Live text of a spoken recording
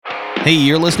Hey,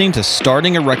 you're listening to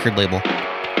Starting a Record Label.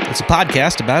 It's a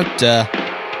podcast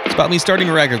about me starting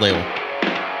a record label.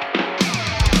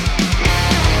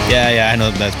 Yeah, I know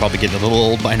that's probably getting a little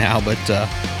old by now, but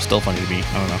still funny to me.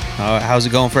 I don't know. How's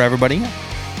it going for everybody?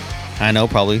 I know,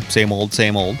 probably same old.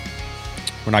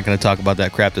 We're not going to talk about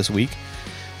that crap this week.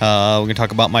 We're going to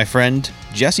talk about my friend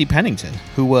Jesse Pennington,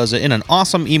 who was in an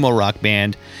awesome emo rock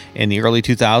band in the early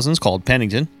 2000s called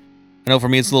Pennington. I know for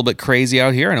me it's a little bit crazy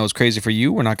out here. I know it's crazy for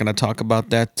you. We're not going to talk about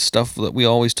that stuff that we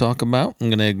always talk about. I'm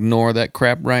going to ignore that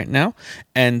crap right now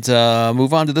and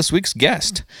move on to this week's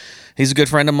guest. He's a good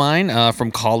friend of mine from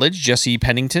college, Jesse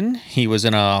Pennington. He was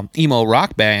in a emo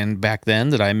rock band back then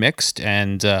that I mixed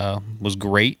and was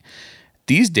great.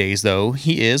 These days, though,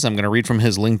 he is, I'm going to read from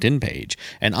his LinkedIn page,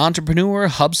 an entrepreneur,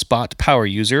 HubSpot power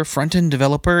user, front-end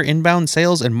developer, inbound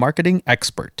sales, and marketing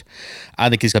expert. I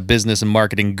think he's a business and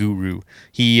marketing guru.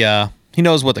 He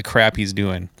knows what the crap he's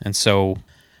doing, and so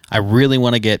I really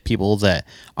want to get people that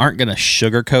aren't going to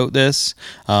sugarcoat this.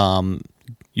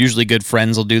 Usually good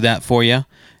friends will do that for you,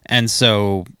 and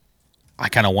so I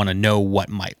kind of want to know what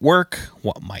might work,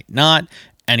 what might not,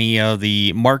 any of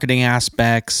the marketing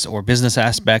aspects or business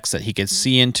aspects that he could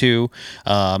see into,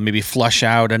 maybe flush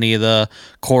out any of the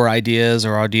core ideas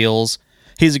or ideals.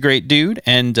 He's a great dude,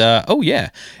 and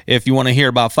if you want to hear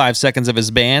about 5 seconds of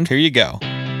his band, here you go.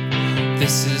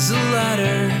 This is a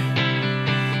letter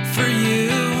for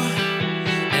you,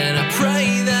 and I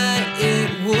pray that it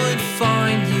would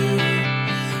find you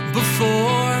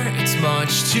before it's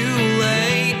much too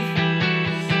late.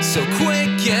 So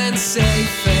quick and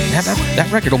safe. That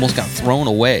record almost got thrown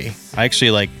away. I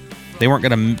actually, they weren't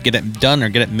going to get it done or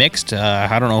get it mixed.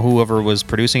 I don't know, whoever was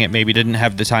producing it maybe didn't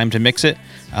have the time to mix it.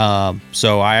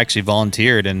 So I actually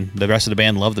volunteered, and the rest of the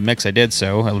band loved the mix I did.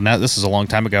 So now, this is a long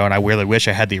time ago, and I really wish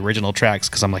I had the original tracks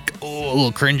because I'm like, a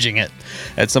little cringing at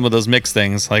some of those mix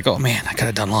things. Like, oh man, I could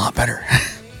have done a lot better.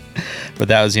 But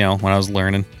that was, when I was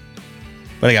learning.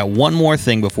 But I got one more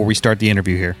thing before we start the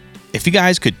interview here. If you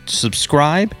guys could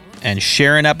subscribe and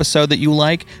share an episode that you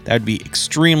like, that would be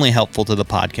extremely helpful to the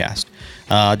podcast.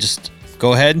 Just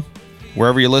go ahead,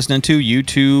 wherever you're listening to,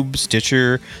 YouTube,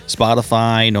 Stitcher,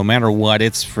 Spotify, no matter what,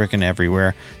 it's freaking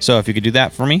everywhere. So if you could do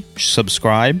that for me,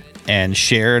 subscribe and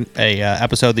share a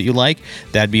episode that you like,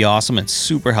 that'd be awesome and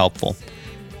super helpful.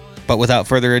 But without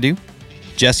further ado,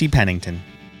 Jesse Pennington.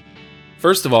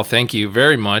 First of all, thank you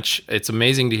very much. It's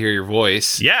amazing to hear your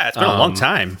voice. Yeah, it's been a long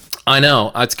time. I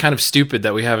know. It's kind of stupid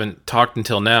that we haven't talked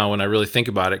until now when I really think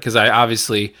about it, because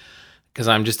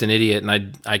I'm just an idiot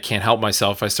and I can't help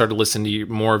myself. I started listening to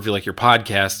more of your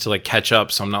podcast to catch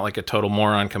up, so I'm not like a total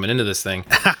moron coming into this thing.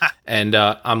 And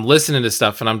I'm listening to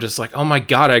stuff and I'm just like, oh my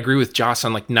God, I agree with Joss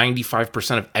on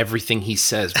 95% of everything he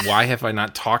says. Why have I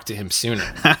not talked to him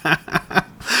sooner?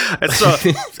 It's so,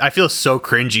 I feel so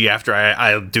cringy after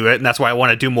I do it, and that's why I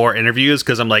want to do more interviews,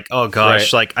 because I'm like, oh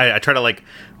gosh, right. I try to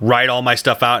write all my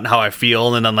stuff out and how I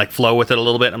feel, and then flow with it a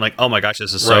little bit. I'm like, oh my gosh,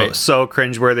 this is so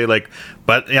cringeworthy.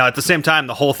 But at the same time,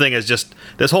 this whole thing is just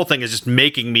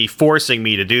forcing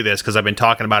me to do this, because I've been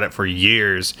talking about it for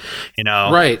years,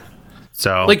 Right.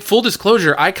 So, full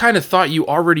disclosure, I kind of thought you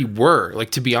already were,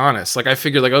 to be honest. I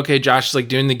figured, okay, Josh is,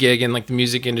 doing the gig in, the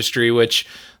music industry, which,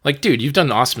 dude, you've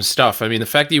done awesome stuff. I mean, the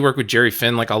fact that you work with Jerry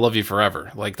Finn, I'll love you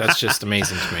forever. That's just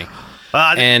amazing to me.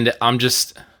 And I'm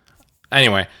just...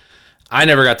 Anyway, I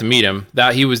never got to meet him.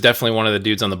 That he was definitely one of the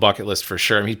dudes on the bucket list for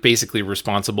sure. I mean, he's basically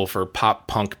responsible for pop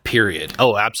punk, period.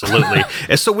 Oh, absolutely.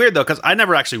 It's so weird, though, because I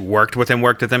never actually worked with him.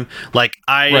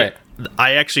 I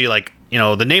actually,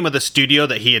 the name of the studio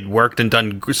that he had worked and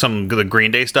done some of the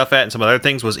Green Day stuff at and some other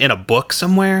things was in a book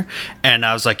somewhere. And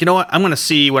I was like, you know what? I'm going to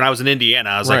see, when I was in Indiana,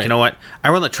 I was like, you know what?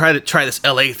 I want to try this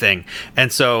LA thing.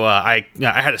 And so I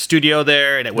had a studio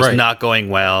there, and it was not going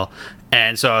well.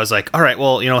 And so I was like, all right,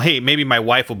 well, hey, maybe my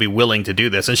wife will be willing to do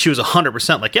this. And she was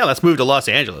 100% like, yeah, let's move to Los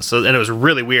Angeles. So, and it was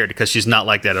really weird because she's not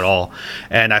like that at all.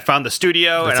 And I found the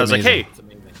studio, and I was amazing. like, hey,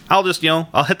 I'll just,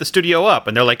 I'll hit the studio up.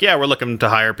 And they're like, yeah, we're looking to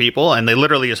hire people. And they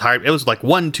literally just hired, it was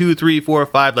 1, 2, 3, 4,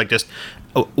 5, just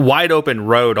a wide open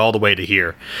road all the way to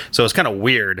here. So it's kind of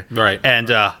weird. Right. And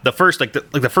the first,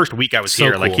 the first week I was so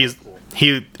here, cool.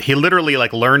 He literally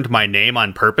learned my name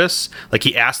on purpose.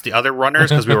 He asked the other runners,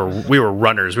 because we were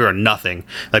runners, we were nothing.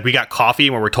 We got coffee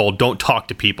and we were told, don't talk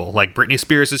to people. Britney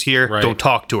Spears is here, don't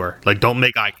talk to her. Don't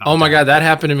make eye contact. Oh my God, that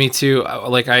happened to me too.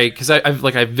 I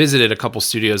visited a couple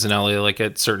studios in LA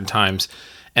at certain times,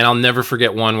 And I'll never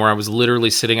forget one where I was literally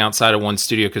sitting outside of one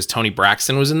studio because Toni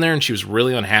Braxton was in there and she was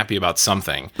really unhappy about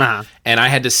something. And I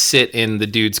had to sit in the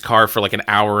dude's car for like an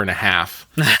hour and a half.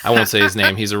 I won't say his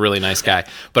name. He's a really nice guy.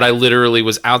 But I literally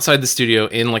was outside the studio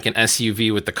in like an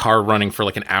SUV with the car running for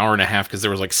like an hour and a half because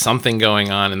there was like something going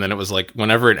on. And then it was like,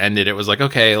 whenever it ended, it was like,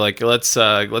 okay, like let's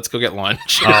go get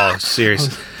lunch. Oh,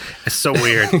 seriously. It's so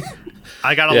weird.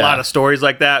 I got a lot of stories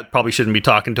like that. Probably shouldn't be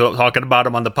talking about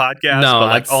them on the podcast. No, but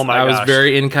like, oh my gosh. I was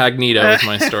very incognito with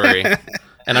my story.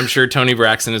 And I'm sure Toni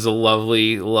Braxton is a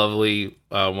lovely, lovely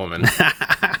woman.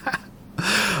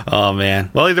 Oh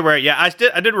man. Well, either way, yeah,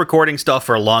 I did recording stuff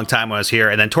for a long time when I was here,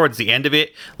 and then towards the end of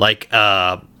it, like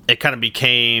it kind of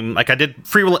became like I did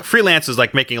freelance is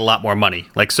like making a lot more money.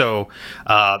 Like so.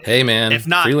 Hey man, if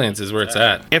not, freelance is where it's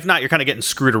at. If not, you're kind of getting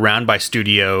screwed around by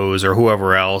studios or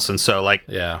whoever else, and so like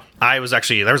yeah. I was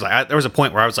actually there was a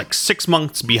point where I was like 6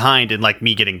 months behind in like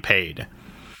me getting paid.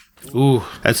 Ooh.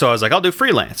 And so I was like, I'll do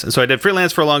freelance. And so I did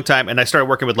freelance for a long time, and I started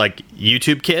working with like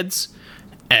YouTube kids.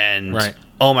 And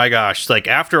oh my gosh, like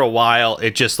after a while,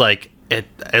 it just like it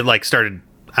like started,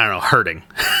 I don't know, hurting.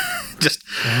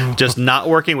 just not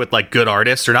working with like good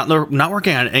artists or not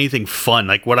working on anything fun,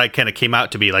 like what I kind of came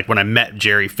out to be like when I met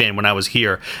Jerry Finn when I was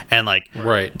here, and like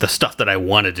the stuff that I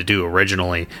wanted to do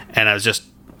originally. And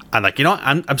I'm like, you know what?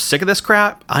 I'm sick of this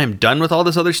crap. I'm done with all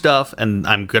this other stuff, and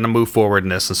I'm gonna move forward in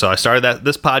this. And so I started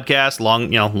this podcast,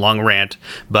 long rant,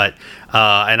 but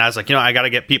and I was like, you know, I got to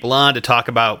get people on to talk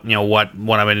about, you know, what I'm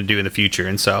going to do in the future.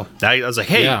 And so I was like,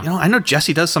 hey, you know, I know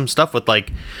Jesse does some stuff with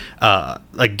like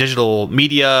digital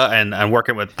media and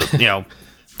working with, you know.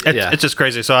 It's just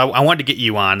crazy. So I wanted to get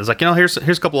you on. It's like, you know, here's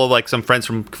a couple of like some friends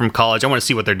from college. I want to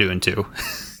see what they're doing too.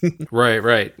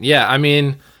 Right. Yeah, I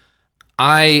mean,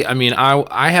 I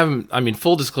haven't,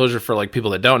 full disclosure for like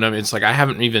people that don't know, it's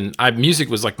like music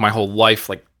was like my whole life,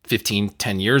 like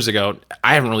 10 years ago.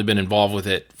 I haven't really been involved with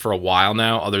it for a while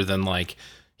now, other than like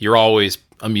you're always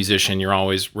a musician, you're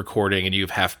always recording, and you have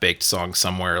half-baked songs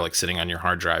somewhere like sitting on your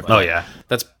hard drive. Oh yeah.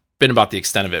 That's been about the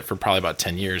extent of it for probably about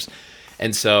 10 years.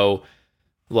 And so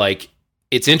like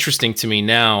it's interesting to me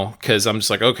now because I'm just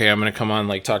like, okay, I'm going to come on,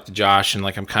 like talk to Josh, and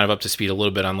like I'm kind of up to speed a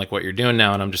little bit on like what you're doing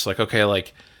now. And I'm just like, okay,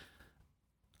 like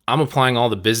I'm applying all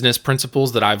the business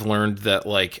principles that I've learned that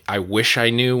like I wish I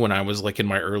knew when I was like in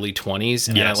my early 20s.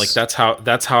 And I, like that's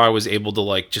how I was able to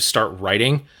like just start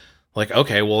writing. Like,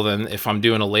 okay, well then if I'm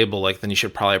doing a label, like then you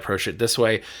should probably approach it this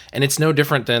way. And it's no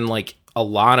different than like a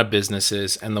lot of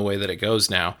businesses and the way that it goes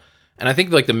now. And I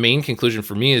think like the main conclusion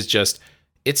for me is just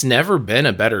it's never been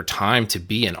a better time to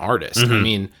be an artist. Mm-hmm. I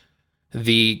mean,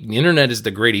 the internet is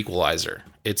the great equalizer.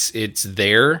 It's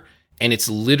there. And it's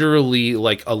literally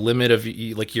like a limit of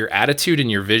like your attitude and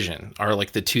your vision are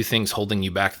like the two things holding you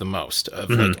back the most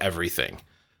of like everything.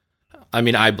 I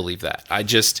mean, I believe that.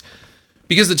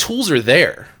 Because the tools are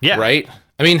there, right?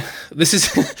 I mean, this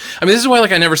is why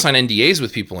like I never sign NDAs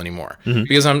with people anymore,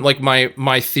 because I'm like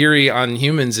my theory on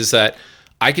humans is that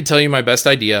I could tell you my best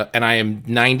idea, and I am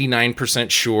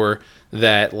 99% sure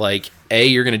that like A,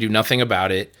 you're going to do nothing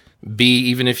about it. B,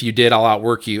 even if you did, I'll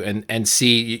outwork you, and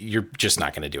C, you're just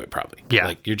not going to do it probably. Yeah.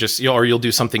 Like or you'll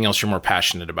do something else you're more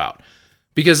passionate about.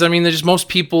 Because I mean, there's most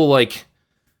people like,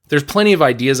 there's plenty of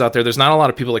ideas out there. There's not a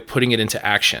lot of people like putting it into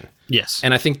action. Yes.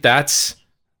 And I think that's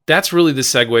really the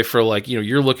segue for like, you know,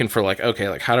 you're looking for like, okay,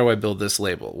 like how do I build this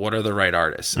label? What are the right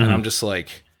artists? And I'm just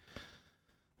like,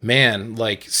 man,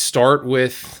 like start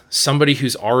with somebody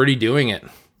who's already doing it,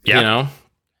 you know,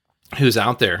 who's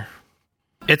out there.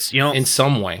 It's, you know, in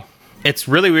some way. It's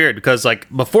really weird because like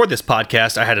before this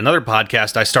podcast, I had another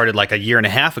podcast I started like a year and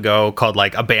a half ago called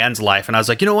like A Band's Life. And I was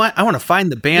like, you know what? I want to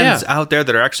find the bands out there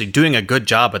that are actually doing a good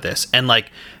job at this. And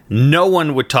like no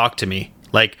one would talk to me,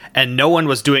 like, and no one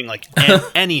was doing like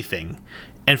anything.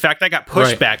 In fact, I got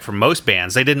pushback from most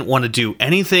bands. They didn't want to do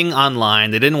anything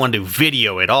online. They didn't want to do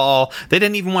video at all. They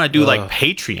didn't even want to do like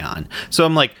Patreon. So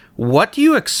I'm like, what do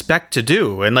you expect to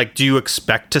do? And like, do you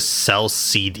expect to sell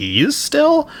CDs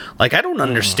still? Like, I don't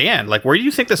understand. Like, where do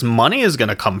you think this money is going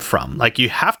to come from? Like, you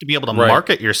have to be able to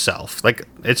market yourself. Like,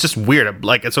 it's just weird.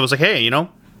 Like, so I was like, hey, you know,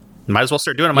 might as well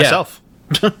start doing it myself.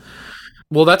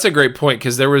 Well, that's a great point,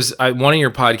 because there was one of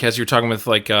your podcasts you were talking with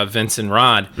like Vince and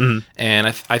Rod, and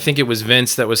I think it was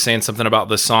Vince that was saying something about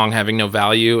the song having no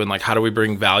value and like how do we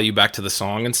bring value back to the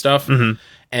song and stuff.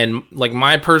 And like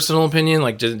my personal opinion,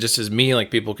 like just as me,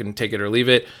 like people can take it or leave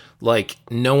it, like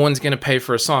no one's going to pay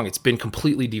for a song. It's been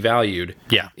completely devalued.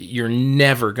 Yeah. You're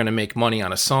never going to make money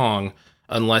on a song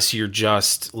unless you're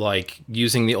just like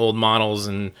using the old models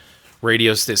and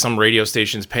some radio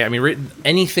stations pay. I mean,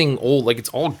 anything old, like it's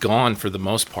all gone for the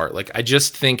most part. Like I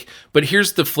just think, but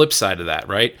here's the flip side of that,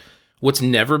 right? what's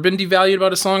never been devalued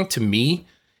about a song to me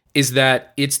is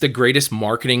that it's the greatest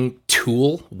marketing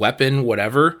tool, weapon,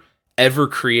 whatever, ever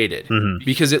created,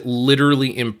 because it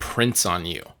literally imprints on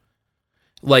you.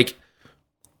 Like,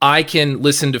 I can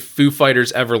listen to Foo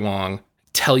Fighters Everlong,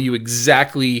 tell you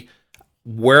exactly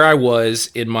where I was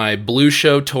in my Blue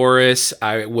Show Taurus.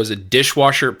 I was a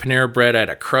dishwasher at Panera Bread. I had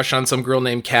a crush on some girl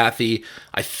named Kathy.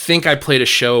 I think I played a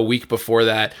show a week before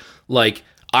that. Like,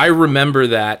 I remember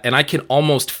that, and I can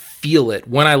almost feel it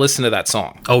when I listen to that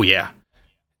song. Oh, yeah.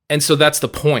 And so that's the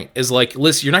point, is like,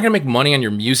 listen, you're not going to make money on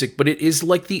your music, but it is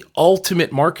like the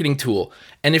ultimate marketing tool.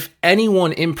 And if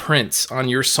anyone imprints on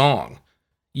your song,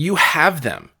 you have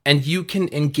them and you can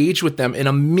engage with them in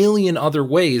a million other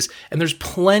ways. And there's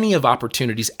plenty of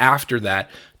opportunities after that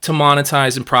to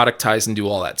monetize and productize and do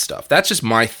all that stuff. That's just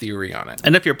my theory on it.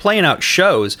 And if you're playing out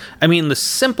shows, I mean, the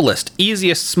simplest,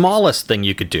 easiest, smallest thing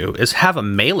you could do is have a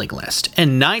mailing list.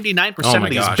 And 99% of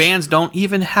these bands don't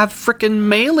even have freaking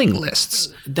mailing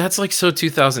lists. That's like so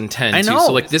 2010. I know. Too.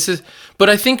 So like this is, but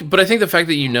I think the fact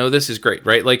that you know this is great,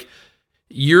 right? Like,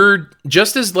 you're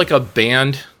just as like a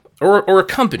band or a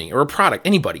company or a product,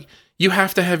 anybody, you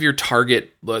have to have your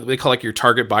target. They call like your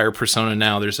target buyer persona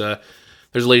now. There's a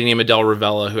lady named Adele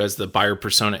Ravella who has the Buyer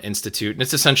Persona Institute, and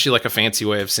it's essentially like a fancy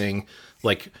way of saying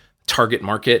like target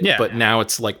market, but now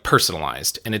it's like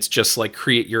personalized, and it's just like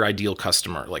create your ideal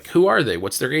customer. Like, who are they?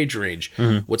 What's their age range?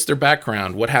 What's their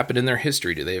background? What happened in their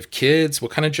history? Do they have kids?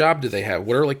 What kind of job do they have?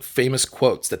 What are like famous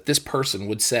quotes that this person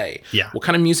would say? What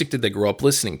kind of music did they grow up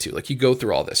listening to? Like, you go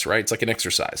through all this, right? It's like an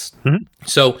exercise.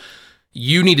 So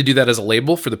you need to do that as a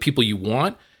label for the people you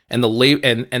want. And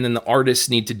and then the artists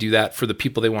need to do that for the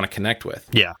people they want to connect with.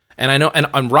 Yeah. And I know,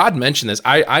 and Rod mentioned this.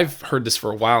 I've heard this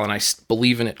for a while, and I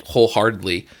believe in it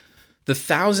wholeheartedly. The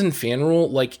 1,000 fan rule,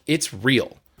 like, it's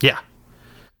real. Yeah.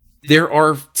 There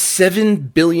are 7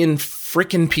 billion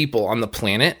freaking people on the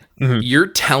planet. You're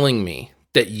telling me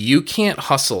that you can't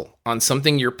hustle on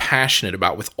something you're passionate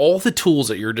about with all the tools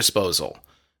at your disposal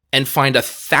and find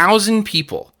 1,000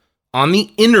 people on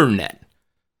the internet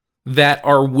that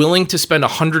are willing to spend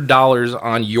 $100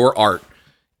 on your art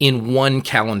in 1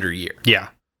 calendar year. Yeah.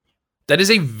 That is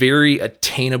a very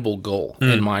attainable goal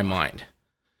in my mind.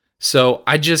 So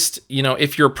I just,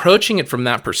 if you're approaching it from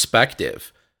that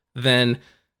perspective, then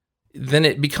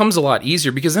it becomes a lot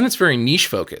easier, because then it's very niche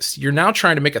focused. You're now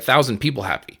trying to make 1,000 people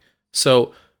happy.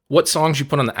 So what songs you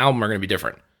put on the album are going to be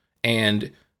different,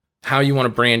 and how you want to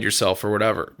brand yourself or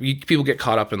whatever. People get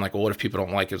caught up in like, well, what if people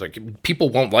don't like it? It's like, people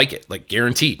won't like it, like,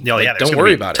 guaranteed. Oh, yeah, don't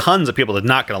worry about it. Tons of people that are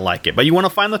not going to like it, but you want to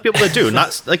find those people that do.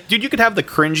 Not like, dude, you could have the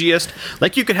cringiest,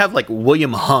 like, you could have like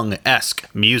William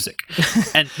Hung-esque music,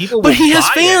 and people. But he has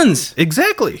fans.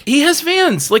 Exactly. He has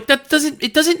fans. Like,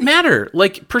 it doesn't matter.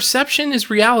 Like, perception is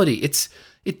reality.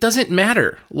 It doesn't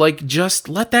matter. Like, just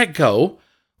let that go.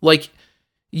 Like,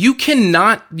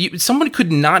 someone could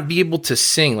not be able to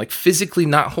sing, like, physically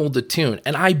not hold a tune.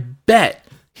 And I bet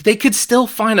they could still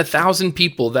find 1,000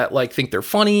 people that like think they're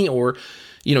funny or,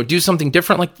 do something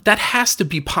different. Like, that has to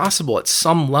be possible at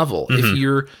some level if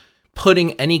you're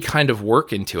putting any kind of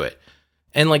work into it.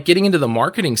 And like, getting into the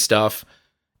marketing stuff,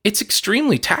 it's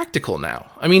extremely tactical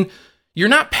now. I mean, you're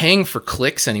not paying for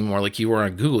clicks anymore like you were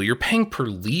on Google. You're paying per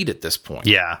lead at this point.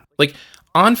 Yeah. Like,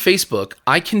 on Facebook,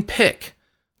 I can pick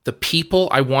the people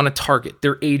I want to target,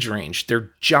 their age range,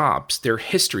 their jobs, their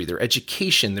history, their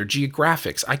education, their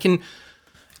geographics. I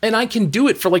can do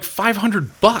it for like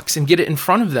 $500 and get it in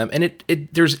front of them. And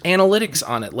there's analytics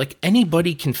on it. Like,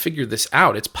 anybody can figure this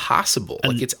out. It's possible.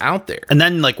 Like, it's out there. And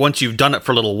then, like, once you've done it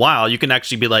for a little while, you can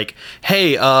actually be like,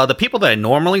 hey, the people that I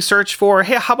normally search for,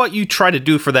 hey, how about you try to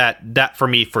do for that for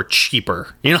me for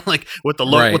cheaper? Like, with the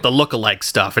lookalike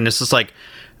stuff. And it's just like,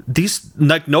 these,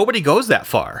 like, nobody goes that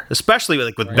far, especially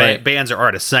with bands or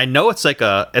artists. And I know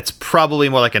it's probably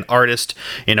more like an artist,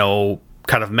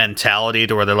 kind of mentality,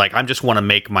 to where they're like, I just want to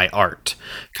make my art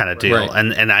kind of deal. Right.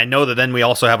 And I know that then we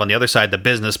also have on the other side the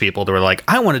business people that are like,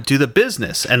 I want to do the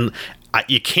business. And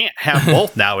you can't have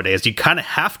both nowadays. You kind of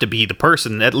have to be the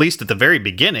person, at least at the very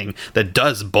beginning, that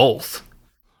does both.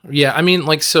 Yeah, I mean,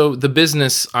 like, so the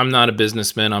business, I'm not a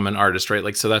businessman, I'm an artist, right?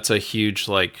 Like, so that's a huge,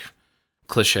 like,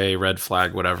 cliche, red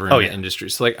flag, whatever in the industry.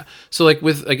 So like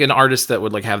with like an artist that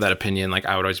would like have that opinion, like,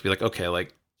 I would always be like, okay,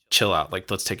 like, chill out, like,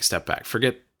 let's take a step back,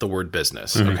 forget the word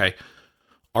business. Okay,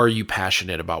 are you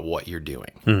passionate about what you're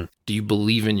doing? Do you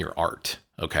believe in your art?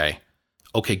 Okay,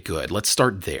 good, let's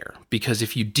start there, because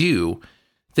if you do,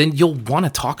 then you'll want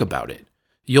to talk about it.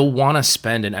 You'll want to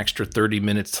spend an extra 30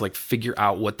 minutes to like figure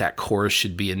out what that chorus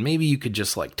should be, and maybe you could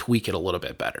just like tweak it a little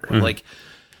bit better. Like,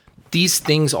 these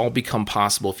things all become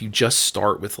possible if you just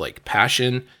start with like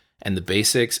passion and the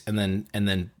basics, and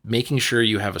then making sure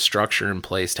you have a structure in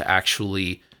place to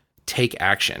actually take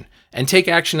action and take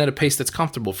action at a pace that's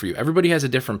comfortable for you. Everybody has a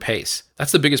different pace.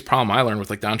 That's the biggest problem I learned with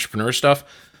like the entrepreneur stuff.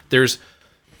 There's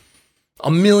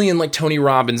a million like Tony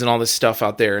Robbins and all this stuff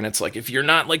out there. And it's like, if you're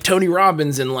not like Tony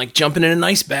Robbins and like jumping in an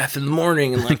ice bath in the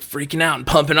morning and like freaking out and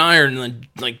pumping iron and then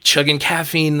like chugging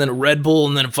caffeine and then a Red Bull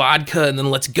and then a vodka and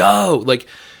then let's go. Like,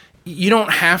 you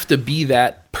don't have to be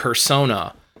that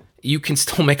persona. You can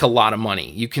still make a lot of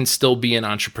money. You can still be an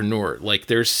entrepreneur. Like,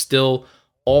 there's still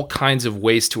all kinds of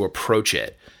ways to approach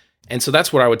it. And so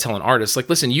that's what I would tell an artist. Like,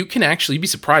 listen, you can actually be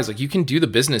surprised. Like, you can do the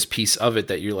business piece of it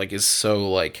that you're like, is so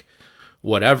like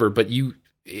whatever, but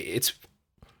it's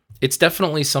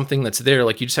definitely something that's there.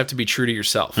 Like, you just have to be true to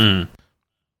yourself. And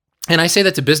I say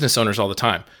that to business owners all the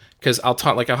time, because I'll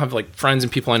have like friends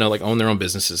and people I know like own their own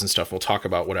businesses and stuff. We'll talk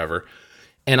about whatever.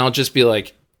 And I'll just be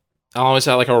like, I'll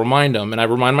remind them, and I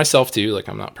remind myself too, like,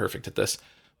 I'm not perfect at this,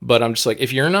 but I'm just like,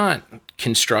 if you're not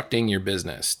constructing your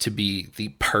business to be the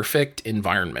perfect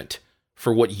environment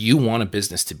for what you want a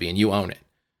business to be and you own it,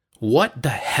 what the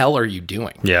hell are you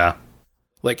doing? Yeah.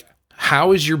 Like,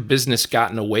 how has your business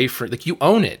gotten away from, like, you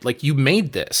own it. Like, you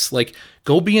made this. Like,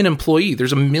 go be an employee.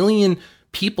 There's a million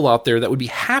people out there that would be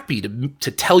happy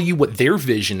to tell you what their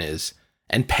vision is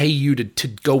and pay you to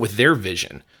go with their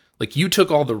vision. Like, you took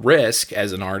all the risk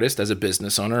as an artist, as a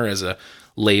business owner, as a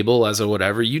label, as a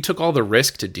whatever. You took all the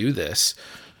risk to do this.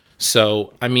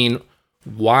 So, I mean,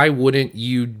 why wouldn't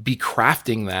you be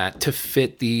crafting that to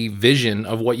fit the vision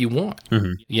of what you want?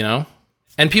 You know?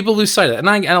 And people lose sight of it. And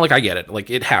I get it. Like,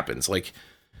 it happens. Like,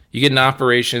 you get an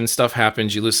operation, stuff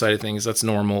happens, you lose sight of things. That's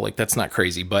normal. Like, that's not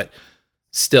crazy. But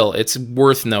still, it's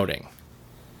worth noting.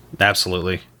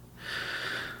 Absolutely.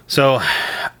 So,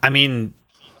 I mean...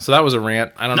 So that was a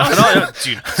rant. I don't know.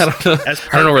 Dude, I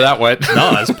don't know where that went. No,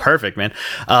 that's perfect, man.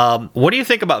 What do you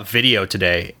think about video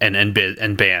today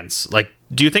and bands? Like,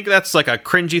 do you think that's like a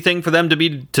cringy thing for them to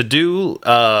do?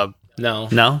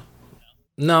 No.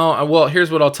 Well,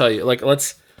 here's what I'll tell you. Like,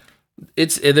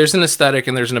 there's an aesthetic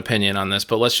and there's an opinion on this,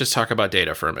 but let's just talk about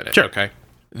data for a minute. Sure. Okay.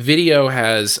 Video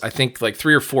has, I think, like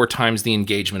 3 or 4 times the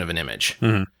engagement of an image.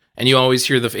 And you always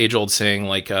hear the age old saying,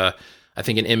 like, I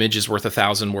think an image is worth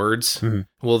 1,000 words.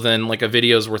 Well, then like a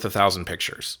video is worth 1,000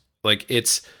 pictures. Like,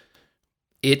 it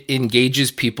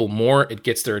engages people more. It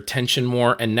gets their attention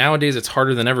more. And nowadays it's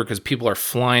harder than ever because people are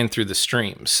flying through the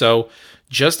stream. So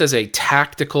just as a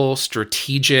tactical,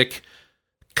 strategic,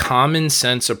 common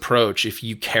sense approach, if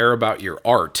you care about your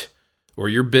art or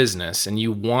your business and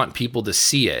you want people to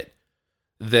see it,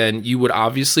 then you would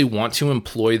obviously want to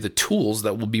employ the tools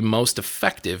that will be most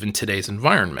effective in today's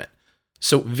environment.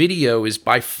 So video is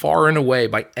by far and away,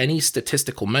 by any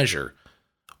statistical measure,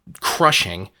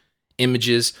 crushing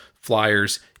images,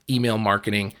 flyers, email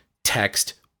marketing,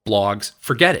 text, blogs.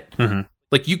 Forget it.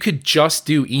 Like, you could just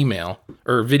do email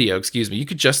or video, excuse me. You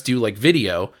could just do like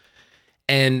video,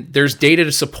 and there's data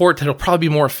to support that'll probably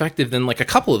be more effective than like a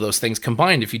couple of those things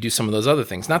combined if you do some of those other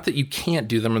things. Not that you can't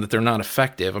do them or that they're not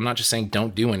effective. I'm not just saying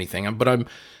don't do anything, but I'm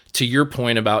to your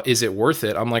point about, is it worth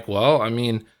it? I'm like, well, I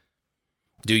mean,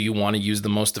 do you want to use the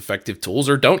most effective tools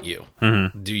or don't you?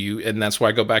 Do you? And that's why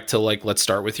I go back to like, let's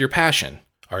start with your passion.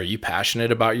 Are you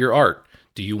passionate about your art?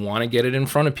 Do you want to get it in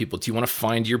front of people? Do you want to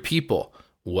find your people?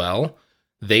 Well,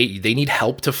 they need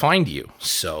help to find you.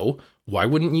 So why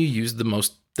wouldn't you use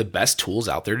the best tools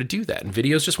out there to do that? And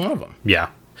video is just one of them. Yeah.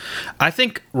 I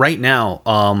think right now,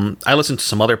 I listen to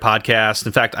some other podcasts.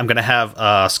 In fact, I'm going to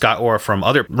have Scott Orr from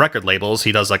other record labels.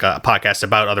 He does like a podcast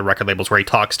about other record labels where he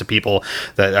talks to people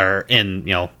that are in,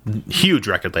 huge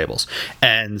record labels.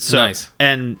 And so, nice.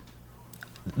 And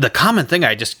the common thing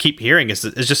I just keep hearing is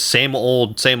just same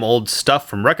old stuff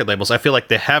from record labels. I feel like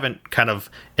they haven't kind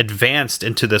of advanced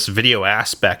into this video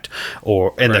aspect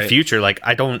or in the future. Like,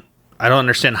 I don't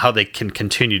understand how they can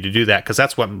continue to do that, because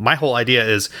that's what my whole idea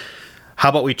is. How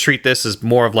about we treat this as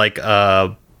more of like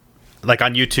on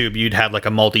YouTube, you'd have like a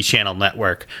multi-channel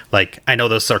network. Like, I know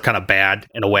those are kind of bad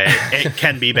in a way. It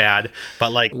can be bad,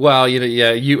 but like, well,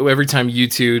 every time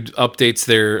YouTube updates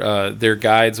their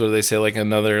guides, what do they say? Like,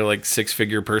 another like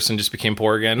 6-figure person just became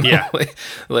poor again. Yeah, like,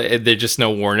 there's just no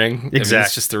warning. Exactly,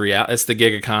 it's just the reality. It's the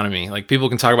gig economy. Like, people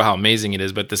can talk about how amazing it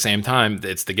is, but at the same time,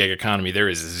 it's the gig economy. There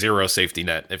is zero safety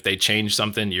net. If they change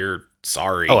something, you're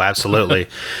sorry. Oh, absolutely.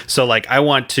 So like, I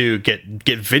want to get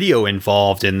video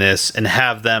involved in this and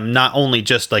have them not only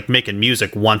just like making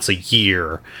music once a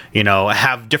year,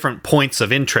 have different points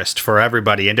of interest for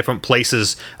everybody and different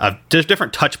places,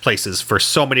 different touch places for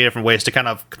so many different ways to kind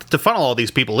of to funnel all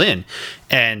these people in.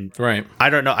 And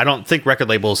I don't know. I don't think record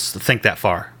labels think that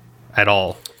far at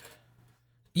all.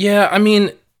 Yeah. I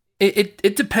mean,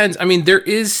 It depends. I mean, there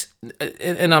is,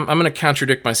 and I'm going to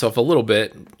contradict myself a little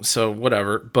bit, so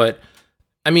whatever. But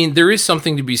I mean, there is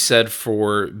something to be said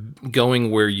for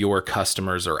going where your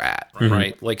customers are at,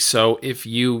 right? Like, so if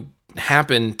you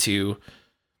have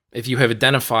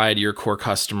identified your core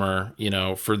customer, you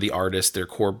know, for the artist, their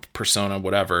core persona,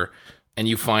 whatever, and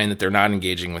you find that they're not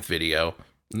engaging with video,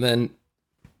 then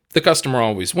the customer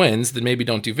always wins. Then maybe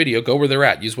don't do video, go where they're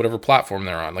at, use whatever platform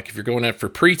they're on. Like if you're going at for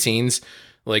preteens,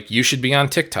 like you should be on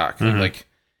TikTok. Like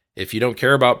if you don't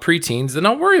care about preteens, then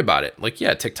don't worry about it. Like,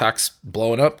 yeah, TikTok's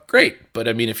blowing up. Great. But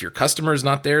I mean, if your customer is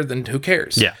not there, then who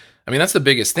cares? Yeah. I mean, that's the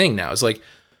biggest thing now is like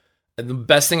the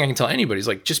best thing I can tell anybody is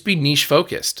like, just be niche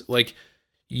focused. Like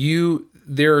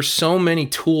there are so many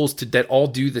tools that all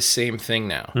do the same thing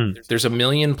now. There's a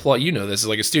million you know, this is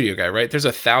like a studio guy, right? There's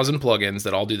 1,000 plugins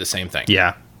that all do the same thing.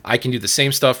 Yeah. I can do the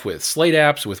same stuff with Slate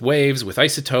apps, with Waves, with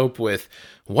Isotope, with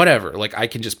whatever. Like I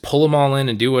can just pull them all in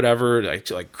and do whatever.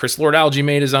 Like Chris Lord Algae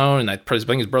made his own, and I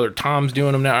think his brother Tom's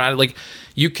doing them now. Like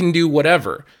you can do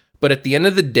whatever. But at the end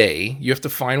of the day, you have to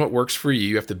find what works for you.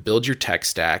 You have to build your tech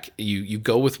stack. You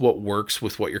go with what works,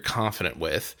 with what you're confident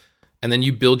with. And then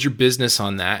you build your business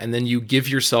on that. And then you give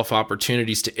yourself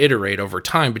opportunities to iterate over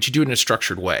time, but you do it in a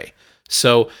structured way.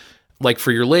 So like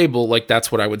for your label, like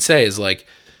that's what I would say is like,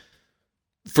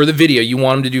 for the video, you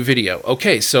want them to do video.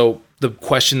 Okay, so the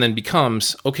question then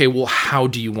becomes, okay, well, how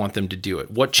do you want them to do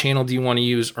it? What channel do you want to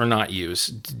use or not use?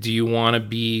 Do you want to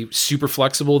be super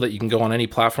flexible that you can go on any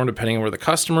platform depending on where the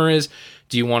customer is?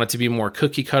 Do you want it to be more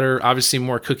cookie cutter? Obviously,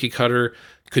 more cookie cutter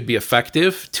could be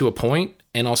effective to a point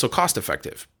and also cost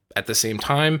effective. At the same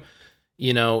time,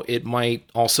 you know, it might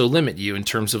also limit you in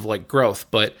terms of like growth,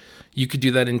 but you could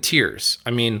do that in tiers.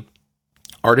 I mean,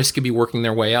 artists could be working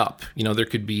their way up. You know, there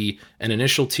could be an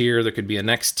initial tier, there could be a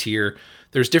next tier.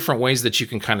 There's different ways that you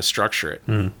can kind of structure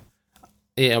it.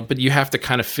 Yeah, but you have to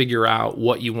kind of figure out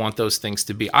what you want those things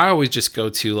to be. I always just go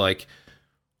to like,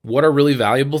 what are really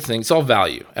valuable things? It's all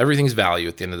value. Everything's value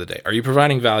at the end of the day. Are you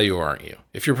providing value or aren't you?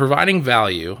 If you're providing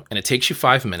value and it takes you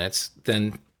 5 minutes,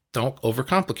 then don't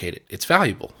overcomplicate it. It's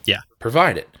valuable. Yeah.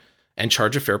 Provide it and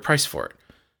charge a fair price for it.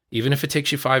 Even if it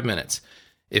takes you 5 minutes.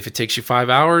 If it takes you 5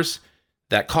 hours,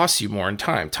 that costs you more in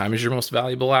time. Time is your most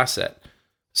valuable asset.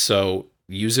 So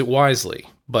use it wisely.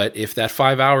 But if that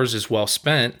 5 hours is well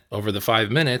spent over the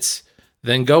 5 minutes,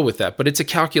 then go with that. But it's a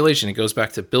calculation. It goes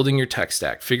back to building your tech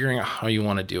stack, figuring out how you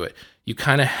want to do it. You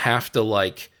kind of have to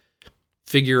like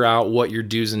figure out what your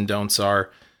do's and don'ts are,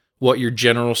 what your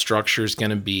general structure is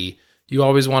going to be. You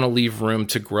always want to leave room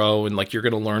to grow, and like you're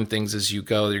going to learn things as you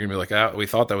go. You're going to be like, oh, we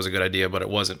thought that was a good idea, but it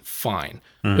wasn't. Fine.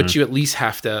 But you at least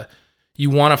have to, you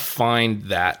want to find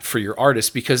that for your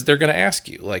artist because they're going to ask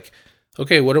you like,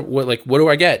 okay, what do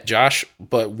I get, Josh?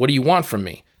 But what do you want from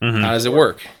me? How does it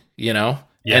work? You know?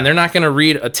 Yeah. And they're not going to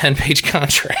read a 10-page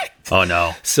contract. Oh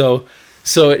no. So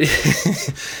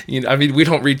you know, I mean, we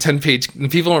don't read 10-page.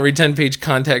 People don't read 10-page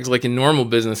contracts like in normal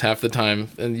business half the time,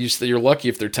 and you're lucky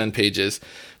if they're 10 pages.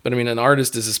 But I mean, an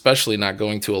artist is especially not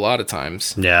going to a lot of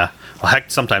times. Yeah. Well, heck,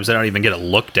 sometimes they don't even get it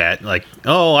looked at. Like,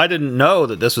 oh, I didn't know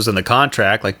that this was in the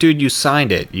contract. Like, dude, you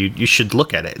signed it. You should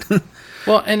look at it.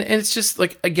 Well, and it's just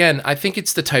like, again, I think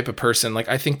it's the type of person, like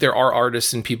I think there are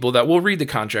artists and people that will read the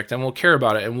contract and will care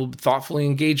about it and will thoughtfully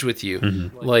engage with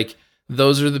you. Like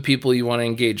those are the people you want to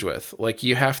engage with. Like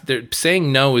you have to,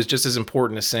 saying no is just as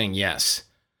important as saying yes.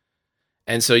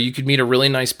 And so you could meet a really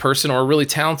nice person or a really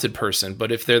talented person,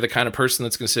 but if they're the kind of person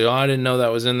that's going to say, oh, I didn't know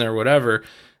that was in there, whatever,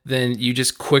 then you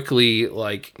just quickly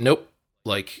like, nope,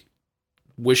 like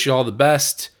wish you all the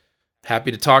best.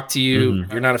 Happy to talk to you.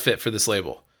 You're not a fit for this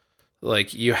label.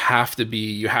 Like you have to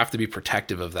be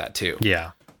protective of that too.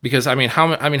 Yeah. Because how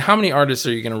many artists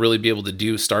are you going to really be able to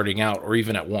do starting out or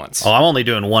even at once? Oh, I'm only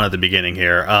doing one at the beginning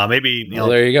here. Maybe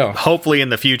there you go. Hopefully in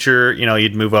the future,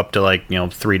 you'd move up to like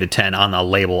 3 to 10 on a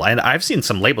label. And I've seen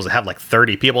some labels that have like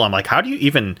 30 people. I'm like, how do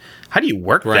you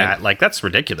work that? Like that's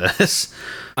ridiculous.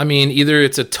 I mean, either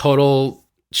it's a total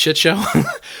shit show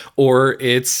or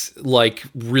it's like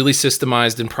really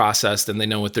systemized and processed and they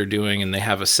know what they're doing and they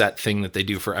have a set thing that they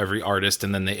do for every artist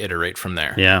and then they iterate from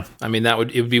there. Yeah. I mean, it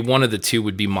would be one of the two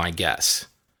would be my guess.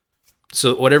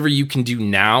 So whatever you can do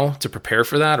now to prepare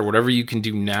for that or whatever you can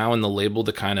do now in the label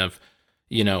to kind of,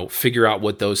 figure out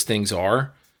what those things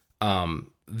are,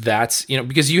 that's,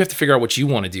 because you have to figure out what you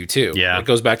want to do too. Yeah. It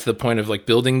goes back to the point of like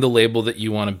building the label that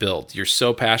you want to build. You're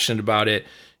so passionate about it.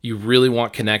 You really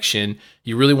want connection.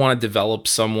 You really want to develop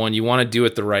someone. You want to do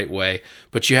it the right way,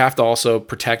 but you have to also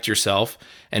protect yourself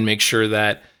and make sure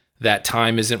that that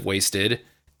time isn't wasted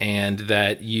and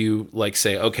that you like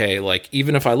say, okay, like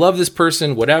even if I love this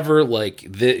person, whatever, like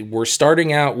we're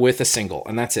starting out with a single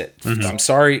and that's it. I'm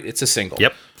sorry, it's a single.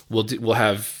 Yep. We'll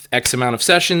have X amount of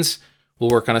sessions. We'll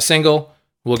work on a single.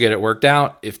 We'll get it worked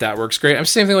out. If that works, great. I'm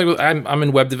same thing. Like I'm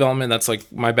in web development. That's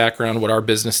like my background. What our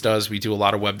business does. We do a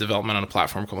lot of web development on a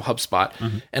platform called HubSpot.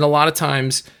 And a lot of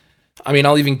times, I mean,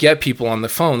 I'll even get people on the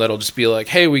phone that'll just be like,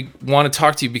 "Hey, we want to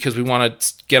talk to you because we want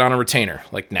to get on a retainer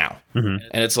like now." And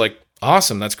it's like,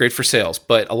 awesome. That's great for sales.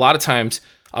 But a lot of times,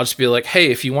 I'll just be like,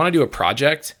 "Hey, if you want to do a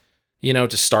project, you know,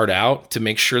 to start out to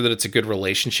make sure that it's a good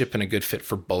relationship and a good fit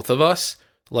for both of us."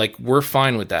 Like, we're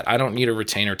fine with that. I don't need a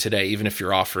retainer today, even if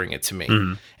you're offering it to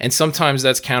me. And sometimes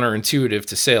that's counterintuitive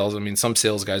to sales. I mean, some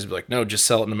sales guys will be like, no, just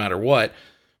sell it no matter what.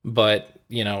 But,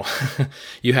 you know,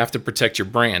 you have to protect your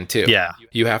brand too. Yeah.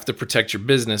 You have to protect your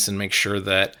business and make sure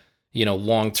that, you know,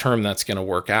 long-term that's going to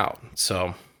work out.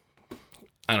 So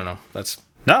I don't know. That's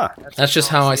just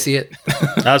how I see it.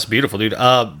 That's beautiful, dude.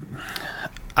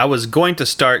 I was going to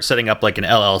start setting up like an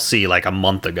LLC like a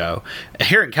month ago.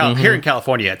 Here in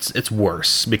California, it's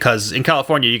worse because in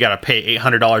California you got to pay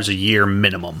 $800 a year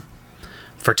minimum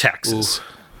for taxes. Ooh.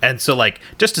 And so like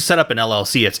just to set up an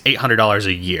LLC, it's $800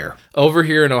 a year. Over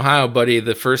here in Ohio, buddy,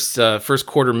 the first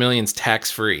 $250,000's tax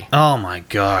free. Oh my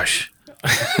gosh.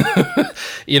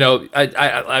 You know,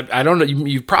 I don't know.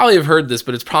 You probably have heard this,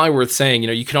 but it's probably worth saying. You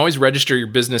know, you can always register your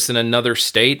business in another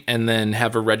state and then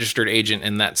have a registered agent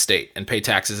in that state and pay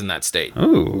taxes in that state.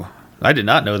 Ooh, I did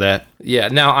not know that. Yeah.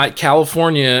 Now,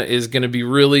 California is going to be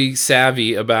really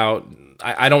savvy about.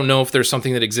 I don't know if there's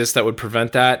something that exists that would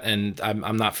prevent that, and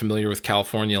I'm not familiar with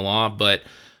California law, but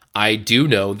I do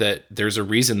know that there's a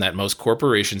reason that most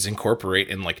corporations incorporate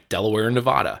in like Delaware and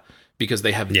Nevada. Because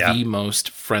they have the most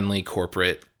friendly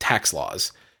corporate tax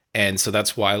laws. And so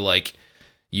that's why, like,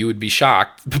 you would be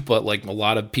shocked, but, like, a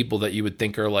lot of people that you would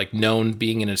think are, like, known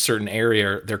being in a certain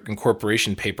area, their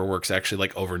incorporation paperwork's actually,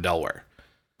 like, over in Delaware.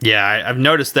 Yeah, I've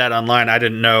noticed that online. I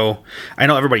didn't know. I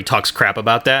know everybody talks crap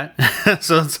about that.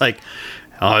 So it's like,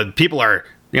 people are,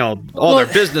 you know, all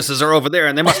their businesses are over there,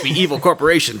 and they must be evil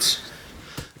corporations.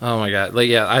 Oh, my God. Like,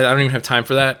 yeah, I don't even have time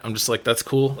for that. I'm just like, that's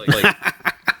cool.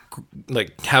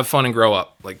 Like have fun and grow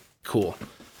up. Like, cool.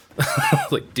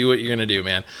 Like, do what you're gonna do,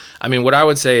 man. I mean, what I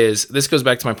would say is this goes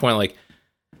back to my point. Like,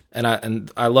 and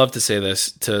I love to say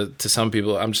this to some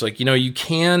people. I'm just like, you know, you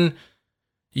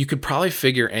could probably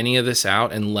figure any of this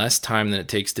out in less time than it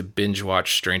takes to binge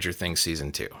watch Stranger Things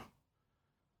season 2.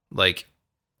 Like,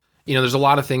 you know, there's a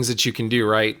lot of things that you can do,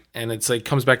 right? And it's like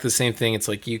comes back to the same thing. It's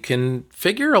like you can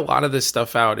figure a lot of this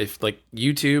stuff out if like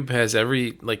YouTube has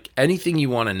anything you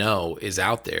want to know is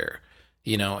out there.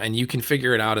 You know, and you can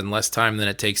figure it out in less time than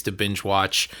it takes to binge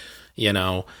watch, you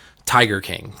know, Tiger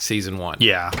King season 1.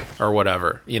 Yeah. Or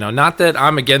whatever. You know, not that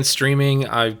I'm against streaming.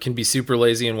 I can be super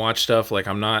lazy and watch stuff. Like,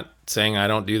 I'm not saying I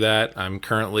don't do that. I'm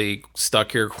currently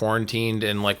stuck here quarantined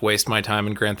and like waste my time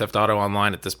in Grand Theft Auto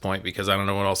Online at this point because I don't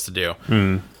know what else to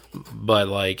do. But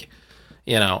like,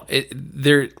 you know,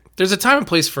 there's a time and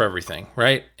place for everything,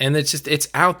 right? And it's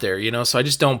out there, you know, so I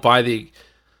just don't buy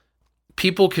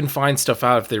people can find stuff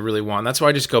out if they really want. That's why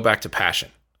I just go back to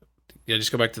passion. You know,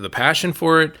 just go back to the passion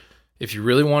for it. If you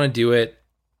really want to do it,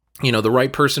 you know, the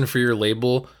right person for your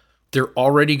label, they're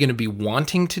already going to be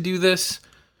wanting to do this.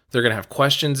 They're going to have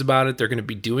questions about it. They're going to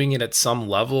be doing it at some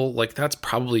level. Like, that's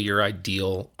probably your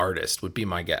ideal artist would be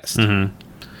my guess.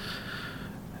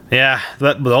 Yeah.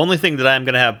 The only thing that I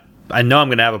know I'm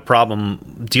going to have a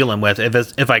problem dealing with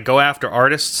if I go after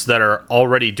artists that are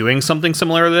already doing something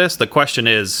similar to this, the question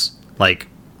is, like,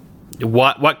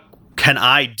 what can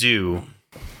I do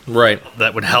right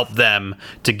that would help them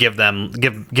to give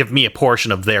me a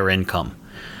portion of their income,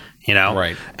 you know?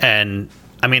 Right. And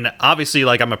I mean, obviously,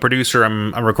 like, I'm a producer,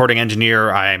 I'm a recording engineer,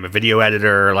 I'm a video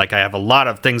editor, like, I have a lot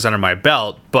of things under my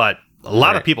belt, but a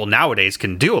lot of people nowadays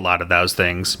can do a lot of those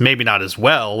things, maybe not as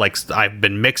well. Like, I've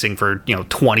been mixing for, you know,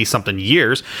 20 something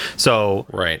years. So,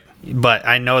 but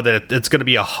I know that it's going to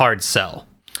be a hard sell.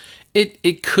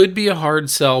 It could be a hard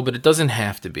sell, but it doesn't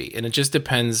have to be. And it just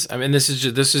depends. I mean, this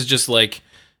is just like,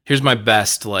 here's my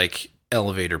best like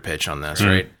elevator pitch on this,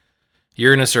 right?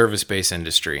 You're in a service-based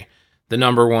industry. The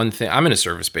number one thing, I'm in a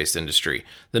service-based industry.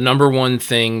 The number one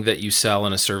thing that you sell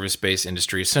in a service-based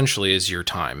industry essentially is your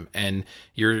time. And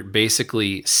you're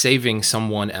basically saving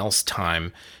someone else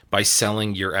time by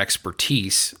selling your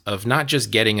expertise of not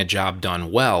just getting a job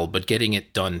done well, but getting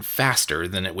it done faster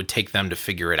than it would take them to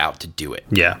figure it out to do it.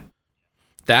 Yeah.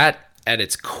 That, at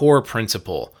its core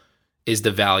principle, is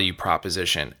the value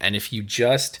proposition. And if you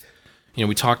just, you know,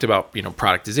 we talked about, you know,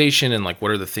 productization and like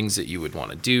what are the things that you would want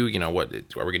to do? You know, what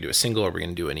are we going to do a single? Are we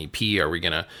going to do an EP? Are we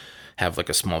going to have like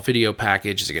a small video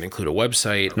package? Is it going to include a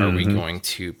website? Are we going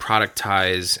to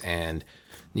productize and,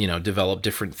 develop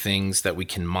different things that we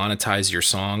can monetize your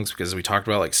songs? Because we talked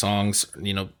about, like, songs,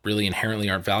 really inherently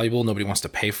aren't valuable. Nobody wants to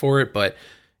pay for it. But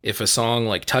if a song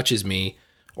like touches me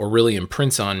or really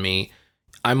imprints on me,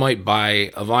 I might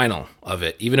buy a vinyl of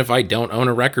it. Even if I don't own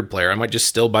a record player, I might just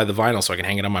still buy the vinyl so I can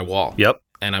hang it on my wall. Yep.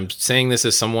 And I'm saying this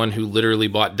as someone who literally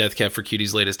bought Death Cab for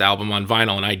Cutie's latest album on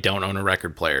vinyl, and I don't own a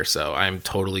record player, so I'm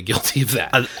totally guilty of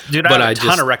that. Dude, I have a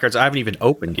ton of records I haven't even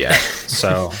opened yet.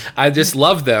 So I just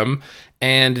love them,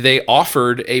 and they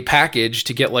offered a package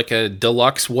to get like a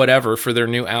deluxe whatever for their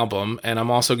new album, and I'm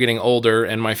also getting older,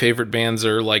 and my favorite bands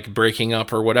are like breaking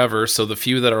up or whatever, so the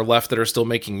few that are left that are still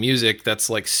making music, that's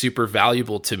like super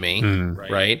valuable to me,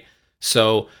 right?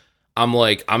 So I'm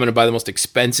like, I'm going to buy the most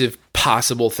expensive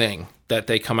possible thing that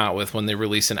they come out with when they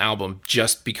release an album,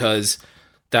 just because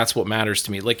that's what matters to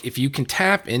me. Like, if you can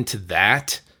tap into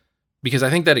that, because I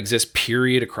think that exists,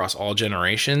 period, across all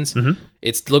generations.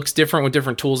 It looks different with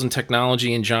different tools and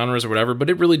technology and genres or whatever, but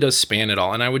it really does span it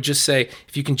all. And I would just say,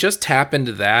 if you can just tap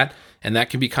into that, and that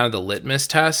can be kind of the litmus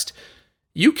test,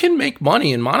 you can make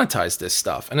money and monetize this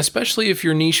stuff. And especially if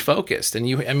you're niche focused.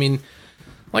 And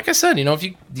like I said, if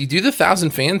you do the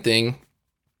 1,000 fan thing,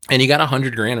 and you got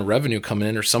 $100,000 of revenue coming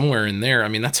in or somewhere in there,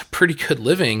 that's a pretty good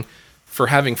living for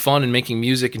having fun and making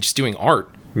music and just doing art.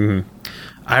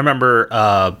 I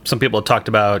remember some people talked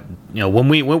about,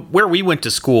 where we went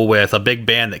to school with, a big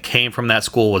band that came from that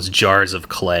school was Jars of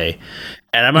Clay.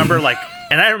 And I remember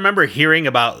I remember hearing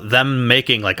about them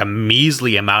making like a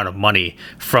measly amount of money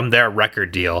from their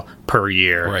record deal per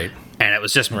year. Right. And it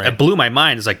was just, it blew my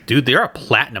mind. It's like, dude, they're a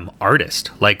platinum artist.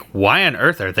 Like, why on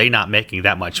earth are they not making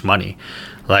that much money?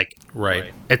 Like,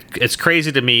 right. It's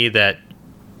crazy to me that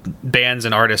bands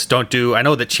and artists don't do. I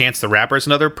know that Chance the Rapper is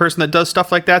another person that does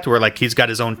stuff like that, where like he's got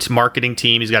his own marketing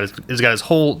team. He's got his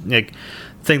whole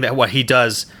thing that what he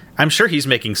does. I'm sure he's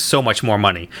making so much more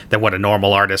money than what a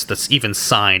normal artist that's even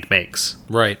signed makes.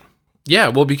 Right. Yeah.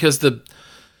 Well, because the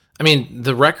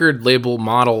record label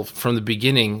model from the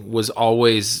beginning was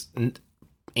always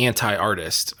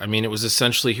anti-artist. It was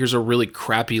essentially, here's a really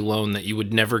crappy loan that you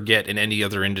would never get in any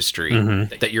other industry,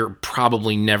 that you're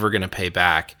probably never going to pay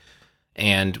back.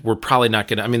 And we're probably not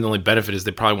going to, the only benefit is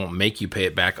they probably won't make you pay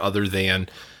it back, other than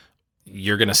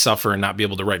you're going to suffer and not be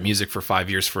able to write music for 5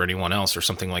 years for anyone else or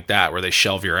something like that, where they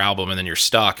shelve your album and then you're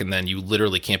stuck and then you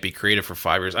literally can't be creative for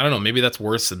 5 years. I don't know. Maybe that's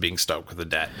worse than being stuck with a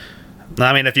debt.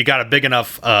 If you got a big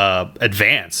enough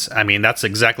advance, that's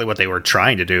exactly what they were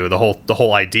trying to do. The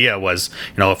whole idea was,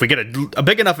 if we get a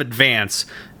big enough advance,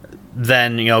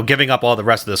 then giving up all the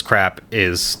rest of this crap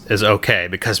is okay.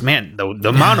 Because man, the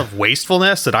amount of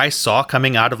wastefulness that I saw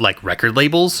coming out of like record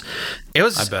labels, it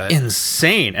was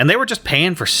insane. And they were just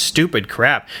paying for stupid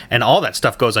crap, and all that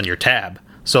stuff goes on your tab.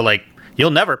 So like, you'll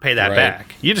never pay that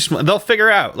back. They'll figure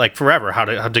out like forever how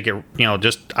to get,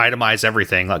 just itemize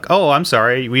everything. Like, oh, I'm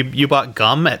sorry, you bought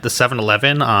gum at the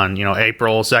 7-Eleven on,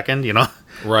 April 2nd,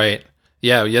 Right.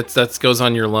 Yeah, that goes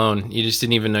on your loan. You just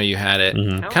didn't even know you had it.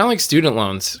 Kind of like student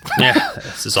loans. Yeah,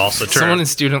 this is also true. Someone in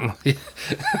student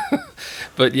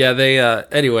but yeah, they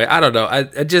anyway, I don't know. I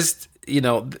just,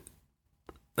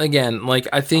 again, like,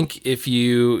 I think if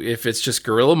it's just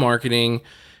guerrilla marketing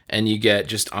and you get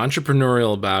just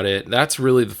entrepreneurial about it, that's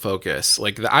really the focus.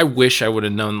 Like, I wish I would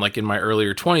have known, like, in my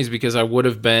earlier 20s, because I would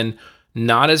have been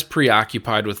not as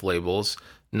preoccupied with labels,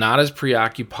 not as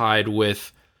preoccupied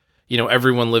with,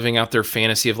 everyone living out their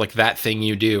fantasy of like that thing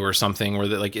you do or something, where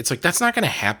that, like, it's like, that's not going to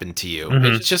happen to you.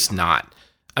 It's just not.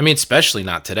 Especially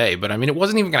not today, but it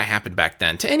wasn't even going to happen back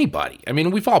then to anybody.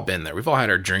 We've all been there. We've all had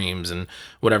our dreams and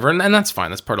whatever, and that's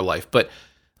fine. That's part of life. But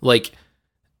like,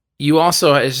 you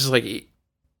also, it's just like,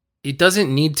 it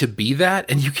doesn't need to be that,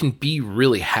 and you can be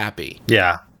really happy.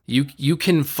 Yeah. You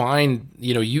can find,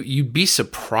 you'd be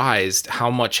surprised how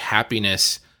much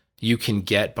happiness you can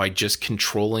get by just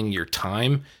controlling your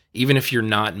time, even if you're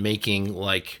not making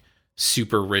like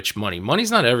super rich money.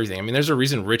 Money's not everything. There's a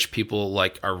reason rich people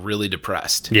like are really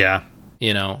depressed. Yeah.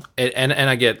 And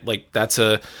I get like, that's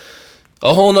a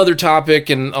whole nother topic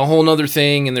and a whole nother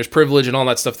thing, and there's privilege and all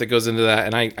that stuff that goes into that.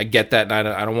 And I get that. And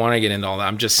I don't want to get into all that.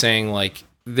 I'm just saying, like,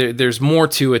 there's more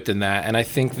to it than that. And I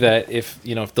think that if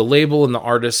the label and the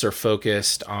artists are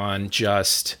focused on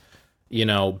just,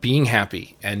 being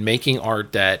happy and making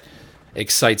art that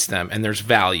excites them, and there's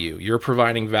value, you're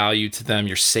providing value to them,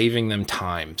 you're saving them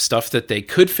time, stuff that they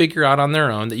could figure out on their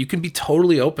own, that you can be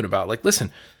totally open about. Like,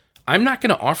 listen, I'm not going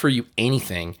to offer you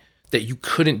anything that you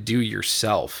couldn't do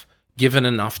yourself, given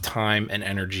enough time and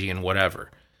energy and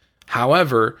whatever.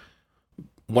 However,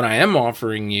 what I am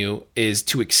offering you is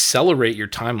to accelerate your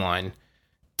timeline,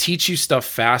 teach you stuff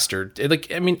faster.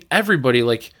 Like, I mean, everybody,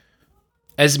 like,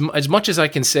 as much as I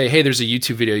can say, hey, there's a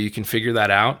YouTube video, you can figure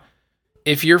that out.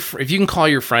 If you can call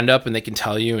your friend up and they can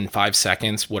tell you in 5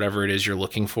 seconds whatever it is you're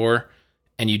looking for,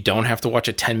 and you don't have to watch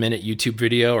a 10-minute YouTube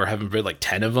video or have read like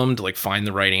 10 of them to like find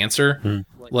the right answer,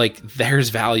 like there's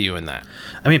value in that.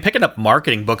 I mean, picking up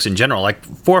marketing books in general, like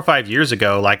 4 or 5 years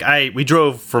ago, like we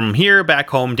drove from here back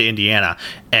home to Indiana,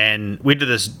 and we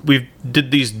did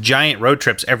these giant road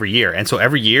trips every year. And so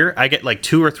every year I get like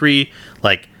 2 or 3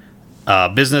 like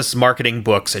business marketing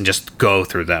books and just go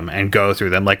through them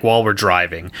like while we're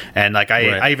driving. And like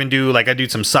I even do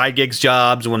some side gigs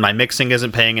jobs when my mixing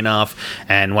isn't paying enough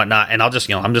and whatnot, and I'll just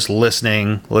I'm just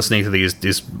listening to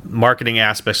these marketing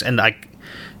aspects. And I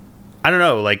don't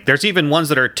know, like there's even ones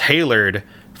that are tailored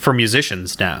for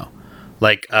musicians now,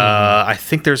 like I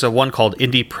think there's a one called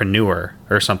Indiepreneur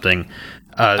or something.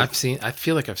 I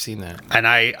feel like I've seen that, and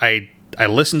I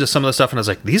listened to some of the stuff and I was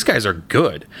like, these guys are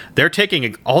good. They're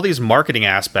taking all these marketing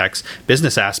aspects,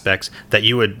 business aspects that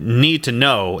you would need to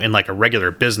know in like a regular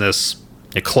business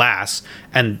class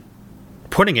and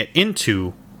putting it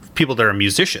into people that are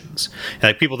musicians,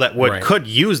 like people that could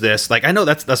use this. Like, I know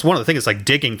that's one of the things, like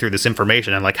digging through this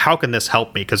information and like, how can this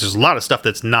help me? Because there's a lot of stuff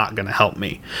that's not going to help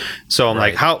me. So I'm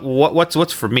like,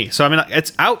 what's for me? So I mean,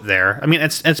 it's out there. I mean,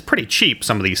 it's pretty cheap,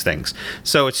 some of these things.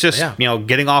 So it's just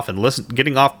getting off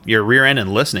your rear end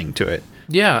and listening to it.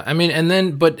 Yeah, I mean, and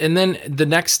then the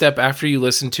next step after you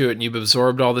listen to it and you've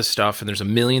absorbed all this stuff, and there's a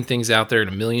million things out there and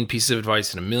a million pieces of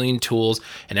advice and a million tools,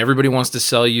 and everybody wants to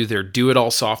sell you their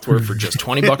do-it-all software for just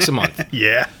 $20 a month.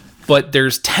 Yeah. But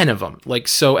there's 10 of them. Like,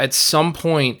 so at some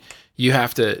point you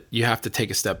have to take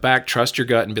a step back, trust your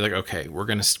gut, and be like, okay, we're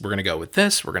gonna go with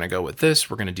this, we're gonna go with this,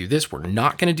 we're gonna do this, we're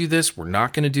not gonna do this, we're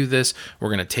not gonna do this,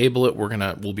 we're gonna table it,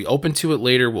 we'll be open to it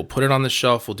later, we'll put it on the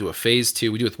shelf, we'll do a phase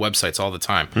 2. We do it with websites all the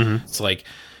time. It's like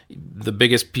the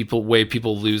biggest way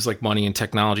people lose like money in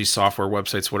technology, software,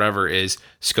 websites, whatever, is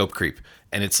scope creep.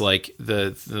 And it's like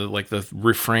the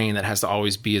refrain that has to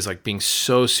always be is like being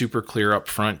so super clear up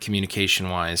front, communication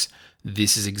wise.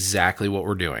 This is exactly what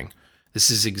we're doing. This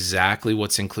is exactly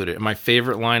what's included. My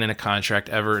favorite line in a contract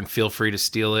ever, and feel free to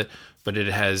steal it, but it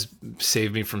has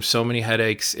saved me from so many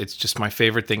headaches. It's just my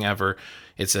favorite thing ever.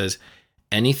 It says,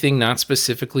 anything not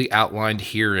specifically outlined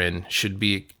herein should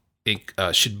be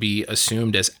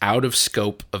assumed as out of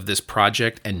scope of this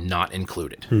project and not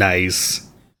included. Nice.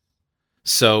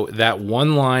 So that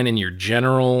one line in your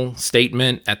general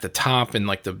statement at the top, and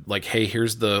hey,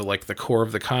 here's the core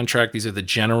of the contract. These are the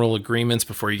general agreements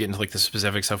before you get into like the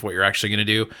specifics of what you're actually going to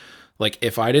do. Like,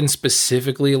 if I didn't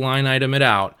specifically line item it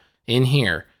out in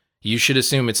here, you should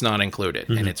assume it's not included.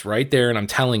 And it's right there, and I'm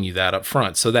telling you that up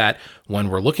front, so that when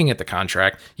we're looking at the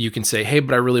contract, you can say, hey,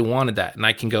 but I really wanted that. And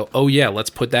I can go, oh yeah,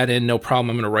 let's put that in, no problem.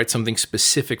 I'm going to write something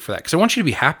specific for that, because I want you to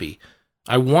be happy.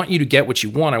 I want you to get what you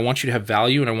want. I want you to have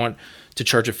value, and I want to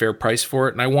charge a fair price for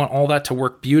it. And I want all that to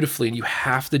work beautifully. And you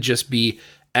have to just be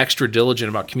extra diligent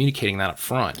about communicating that up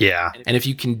front. Yeah. And if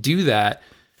you can do that,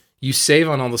 you save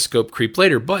on all the scope creep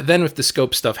later. But then if the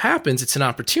scope stuff happens, it's an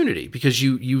opportunity, because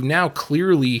you now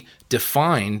clearly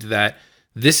defined that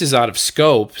this is out of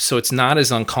scope. So it's not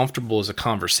as uncomfortable as a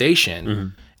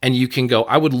conversation. And you can go,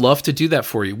 I would love to do that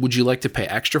for you. Would you like to pay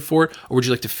extra for it? Or would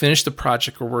you like to finish the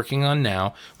project we're working on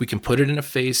now? We can put it in a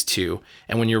phase 2.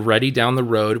 And when you're ready down the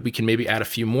road, we can maybe add a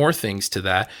few more things to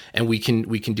that. And we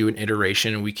can do an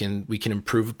iteration, and we can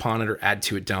improve upon it or add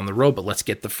to it down the road. But let's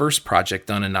get the first project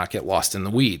done and not get lost in the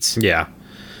weeds. Yeah,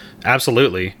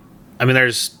 absolutely. I mean,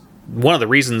 there's one of the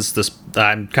reasons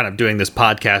I'm kind of doing this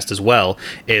podcast as well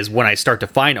is when I start to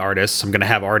find artists, I'm going to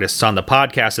have artists on the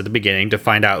podcast at the beginning to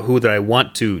find out who that I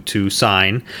want to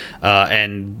sign,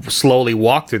 and slowly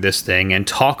walk through this thing and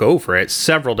talk over it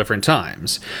several different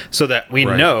times, so that we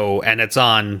know, and it's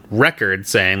on record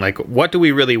saying, like, what do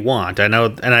we really want? I know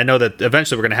that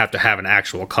eventually we're going to have an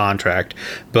actual contract,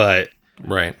 but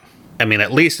I mean,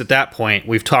 at least at that point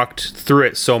we've talked through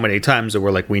it so many times that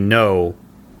we're like, we know,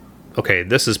 okay,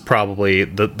 this is probably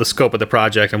the scope of the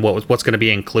project, and what's going to be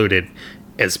included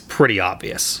is pretty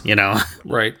obvious, you know?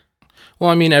 Right. Well,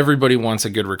 I mean, everybody wants a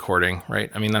good recording, right?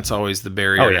 I mean, that's always the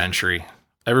barrier to entry.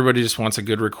 Everybody just wants a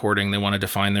good recording. They want to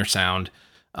define their sound.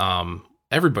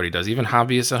 Everybody does, even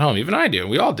hobbyists at home. Even I do.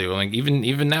 We all do. Like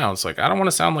even now, it's like I don't want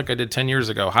to sound like I did 10 years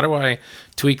ago. How do I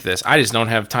tweak this? I just don't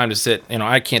have time to sit.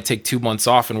 I can't take 2 months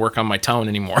off and work on my tone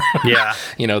anymore. Yeah.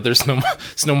 There's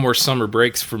no more summer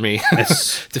breaks for me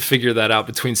to figure that out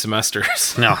between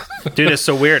semesters. No, dude, it's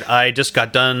so weird. I just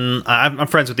got done. I'm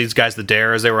friends with these guys, the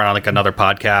Dares. They were on like another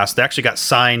podcast. They actually got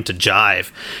signed to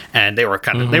Jive, and they were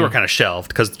kind of shelved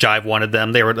because Jive wanted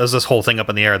them. There was this whole thing up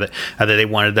in the air that they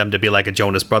wanted them to be like a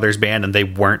Jonas Brothers band, and they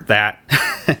weren't that.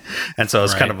 And so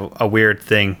it's kind of a weird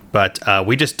thing. But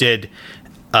we just did,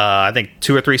 I think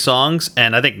 2 or 3 songs,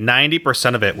 and I think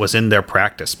 90% of it was in their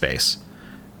practice space.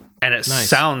 And it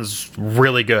sounds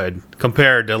really good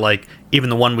compared to like even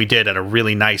the one we did at a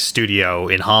really nice studio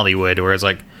in Hollywood, where it's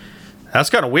like, that's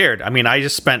kind of weird. I mean, I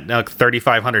just spent like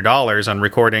 $3,500 on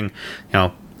recording,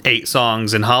 8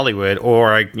 songs in Hollywood,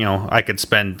 or I could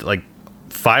spend like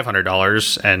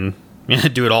 $500 and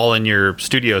do it all in your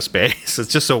studio space.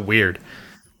 It's just so weird.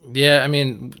 Yeah, I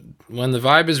mean, when the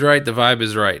vibe is right, the vibe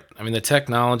is right. I mean, the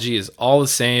technology is all the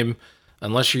same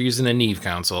unless you're using a Neve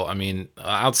console. I mean,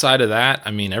 outside of that,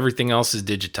 I mean, everything else is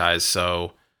digitized,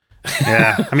 so...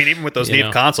 Yeah, I mean, even with those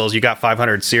Neve consoles, you got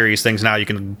 500 series things now you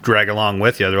can drag along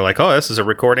with you. They're like, oh, this is a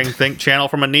recording channel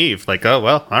from a Neve. Like, oh,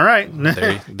 well, all right.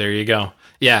 there you go.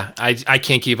 Yeah, I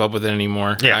can't keep up with it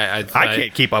anymore. Yeah, I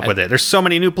can't keep up with it. There's so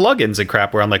many new plugins and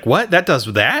crap where I'm like, what? That does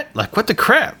that? Like, what the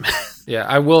crap? Yeah,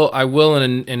 I will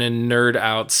in a nerd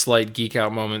out, slight geek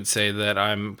out moment say that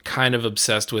I'm kind of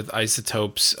obsessed with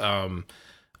Isotope's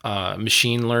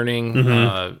machine learning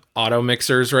auto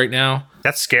mixers right now.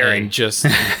 That's scary. And just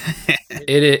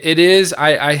it is.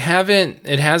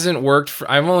 It hasn't worked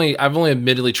for, I've only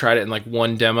admittedly tried it in like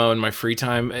one demo in my free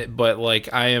time, but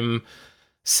like I am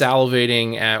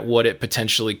salivating at what it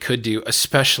potentially could do,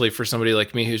 especially for somebody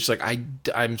like me who's like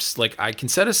I'm like I can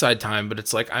set aside time, but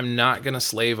it's like I'm not gonna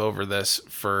slave over this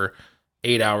for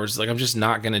 8 hours. Like I'm just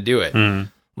not gonna do it.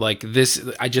 Like this,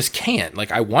 I just can't.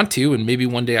 Like I want to, and maybe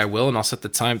one day I will, and I'll set the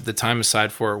time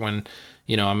aside for it when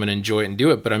I'm gonna enjoy it and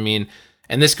do it. But I mean,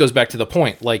 and this goes back to the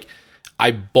point. Like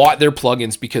I bought their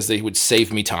plugins because they would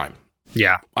save me time.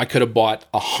 Yeah, I could have bought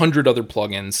 100 other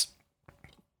plugins,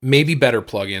 maybe better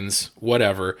plugins,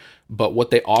 whatever. But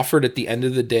what they offered at the end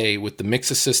of the day with the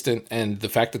Mix Assistant and the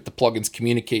fact that the plugins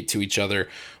communicate to each other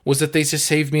was that they just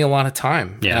saved me a lot of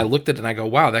time. Yeah. And I looked at it and I go,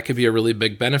 wow, that could be a really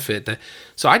big benefit.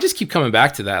 So I just keep coming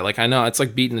back to that. Like, I know it's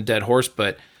like beating a dead horse,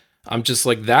 but I'm just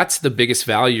like, that's the biggest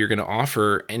value you're going to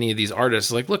offer any of these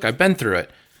artists. Like, look, I've been through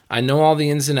it. I know all the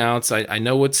ins and outs. I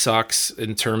know what sucks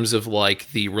in terms of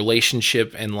like the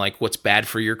relationship and like what's bad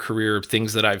for your career,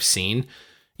 things that I've seen.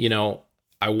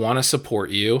 I want to support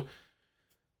you.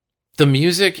 The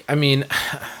music, I mean,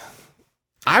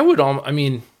 I'm just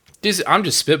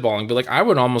spitballing, but like, I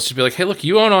would almost just be like, hey, look,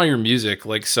 you own all your music.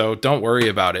 Like, so don't worry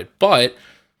about it. But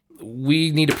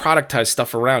we need to productize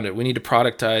stuff around it. We need to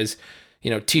productize,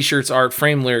 t-shirts, art,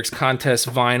 frame lyrics, contests,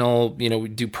 vinyl, we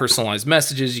do personalized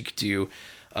messages. You could do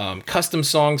custom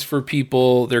songs for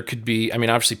people. There could be,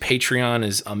 obviously Patreon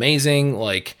is amazing.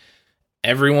 Like,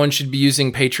 everyone should be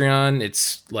using Patreon.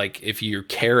 It's like, if you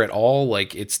care at all,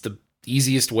 like it's the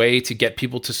easiest way to get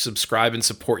people to subscribe and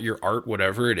support your art,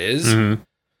 whatever it is. Mm-hmm.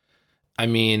 I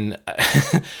mean,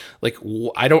 like,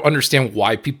 I don't understand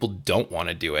why people don't want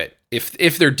to do it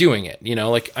if they're doing it,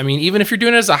 even if you're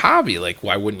doing it as a hobby, like,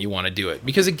 why wouldn't you want to do it?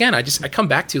 Because again, I come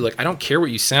back to, like, I don't care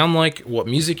what you sound like, what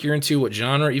music you're into, what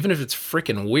genre, even if it's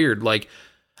freaking weird. Like,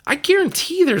 I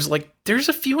guarantee there's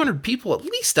a few hundred people at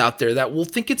least out there that will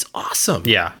think it's awesome.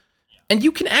 Yeah. And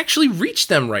you can actually reach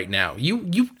them right now.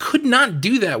 You could not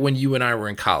do that when you and I were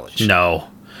in college. No.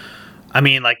 I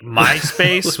mean, like,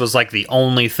 MySpace was like the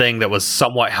only thing that was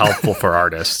somewhat helpful for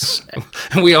artists.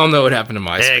 And we all know what happened to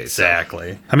MySpace.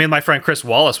 Exactly. So. I mean, my friend Chris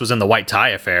Wallace was in the White Tie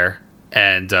Affair,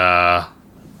 and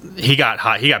he got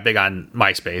hot. He got big on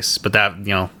MySpace, but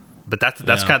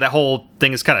that's kind of, that whole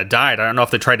thing has kind of died. I don't know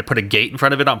if they tried to put a gate in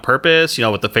front of it on purpose,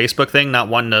 with the Facebook thing, not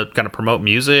wanting to kind of promote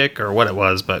music or what it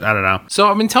was, but I don't know.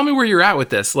 So, tell me where you're at with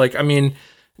this. Like, I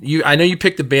know you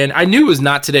picked the band. I knew it was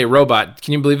Not Today Robot.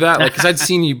 Can you believe that? Like, because I'd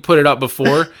seen you put it up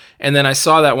before, and then I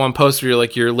saw that one post where you're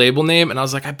like, your label name, and I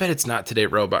was like, I bet it's Not Today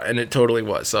Robot, and it totally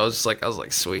was. So I was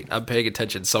like, sweet. I'm paying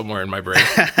attention somewhere in my brain.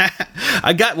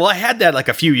 I had that like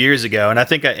a few years ago, and I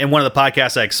think in one of the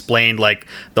podcasts I explained like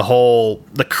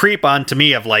the creep onto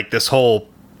me of like the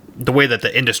way that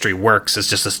the industry works is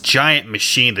just this giant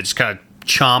machine that just kind of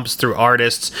chomps through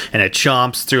artists, and it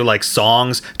chomps through like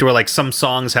songs to where like some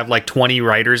songs have like 20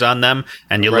 writers on them,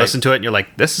 and you listen to it and you're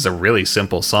like, this is a really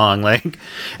simple song. Like,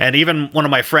 and even one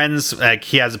of my friends, like,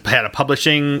 he had a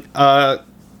publishing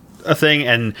a thing,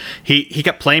 and he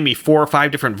kept playing me 4 or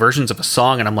 5 different versions of a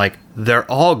song, and I'm like, they're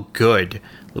all good.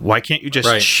 Why can't you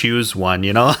just choose one?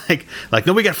 You know, like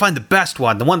no, we got to find the best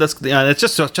one, the one that's it's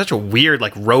just such a weird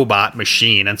like robot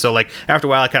machine. And so like after a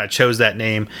while, I kind of chose that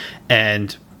name,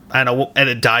 and I know, and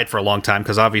it died for a long time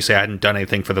because obviously I hadn't done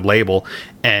anything for the label,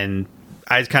 and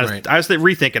I was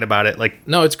rethinking about it. Like,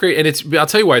 no, it's great, and I'll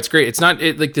tell you why it's great. It's not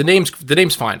like the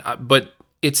name's fine, but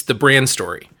it's the brand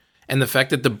story, and the fact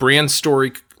that the brand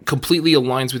story completely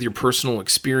aligns with your personal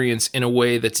experience in a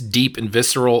way that's deep and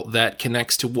visceral, that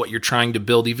connects to what you're trying to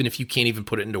build, even if you can't even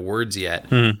put it into words yet.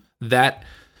 That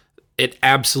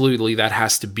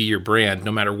has to be your brand,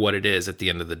 no matter what it is at the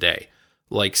end of the day.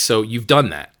 Like, so you've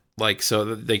done that. Like, so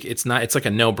like, it's like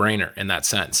a no-brainer in that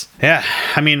sense. Yeah.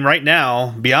 I mean, right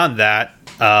now, beyond that,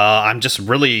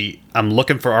 I'm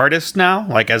looking for artists now.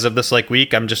 Like, as of this like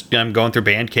week, I'm going through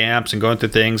band camps and going through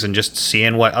things and just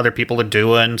seeing what other people are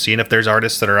doing, seeing if there's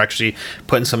artists that are actually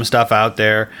putting some stuff out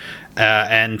there,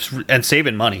 and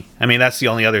saving money. I mean, that's the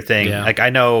only other thing. Yeah. Like, I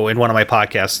know in one of my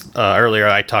podcasts earlier,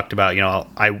 I talked about,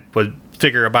 I would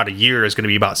figure about a year is going to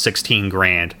be about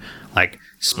 $16,000. Like,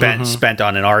 spent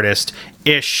on an artist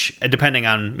ish, depending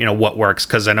on what works,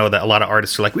 because I know that a lot of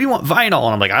artists are like, we want vinyl,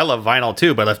 and I'm like, I love vinyl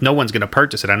too, but if no one's going to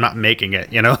purchase it, I'm not making it.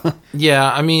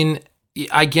 Yeah, I mean,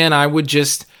 again, I would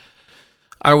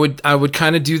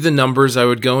kind of do the numbers. I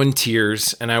would go in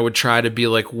tiers, and I would try to be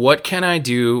like, what can I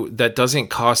do that doesn't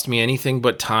cost me anything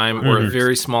but time or a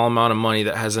very small amount of money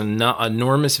that has an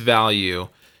enormous value,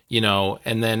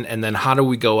 and then how do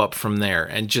we go up from there,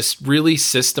 and just really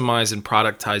systemize and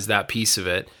productize that piece of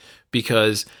it,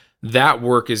 because that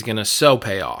work is going to so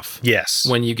pay off. Yes.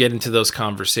 When you get into those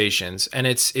conversations, and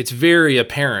it's very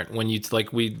apparent when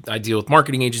I deal with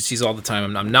marketing agencies all the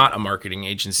time. I'm not a marketing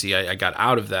agency. I got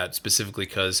out of that specifically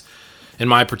because in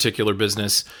my particular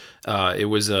business, there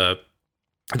was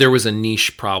a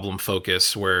niche problem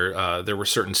focus where there were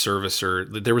certain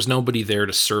there was nobody there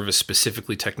to service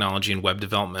specifically technology and web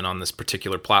development on this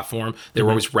particular platform. They were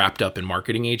always wrapped up in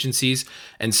marketing agencies.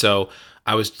 And so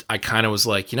I kind of was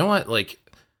like, you know what, like,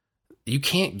 you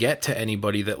can't get to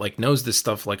anybody that like knows this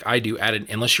stuff like I do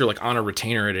unless you're like on a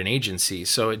retainer at an agency.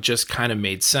 So it just kind of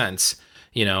made sense,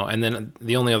 and then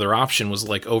the only other option was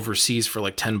like overseas for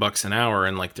like $10 an hour.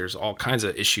 And like, there's all kinds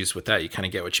of issues with that. You kind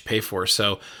of get what you pay for.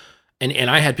 So, and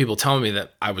I had people telling me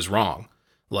that I was wrong.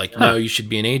 Like, no, you should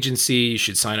be an agency. You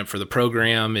should sign up for the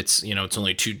program. It's, it's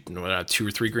only $2 or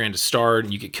 $3 to start,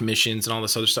 and you get commissions and all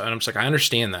this other stuff. And I'm just like, I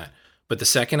understand that. But the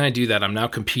second I do that, I'm now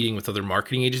competing with other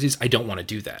marketing agencies. I don't want to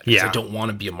do that. Yeah. I don't want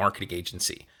to be a marketing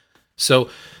agency. So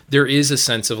there is a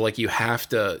sense of like, you have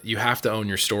to own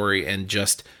your story and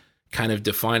just kind of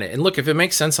define it. And look, if it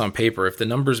makes sense on paper, if the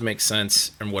numbers make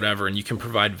sense and whatever, and you can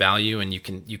provide value and you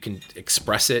can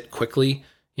express it quickly,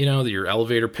 your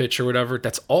elevator pitch or whatever,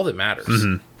 that's all that matters.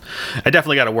 I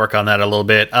definitely got to work on that a little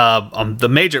bit. One of the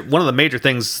major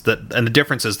things and the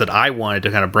differences that I wanted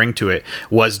to kind of bring to it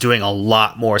was doing a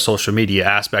lot more social media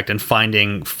aspect and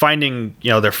finding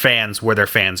their fans where their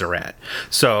fans are at.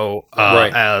 So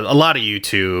a lot of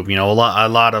YouTube, a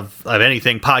lot of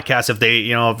anything, podcasts, if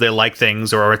they like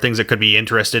things or things that could be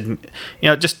interested,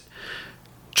 just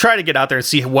try to get out there and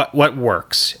see what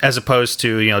works, as opposed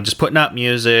to just putting out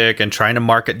music and trying to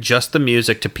market just the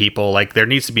music to people. Like, there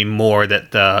needs to be more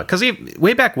that because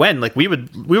way back when, like, we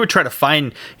would try to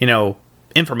find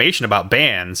information about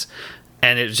bands,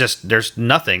 and it's just, there's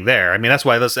nothing there. I mean, that's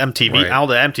why this MTV, all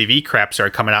the MTV crap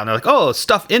started coming out, and they're like, oh,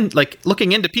 stuff in like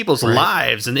looking into people's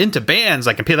lives and into bands,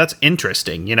 like, that's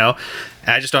interesting, and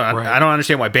I just don't I don't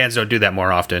understand why bands don't do that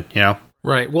more often.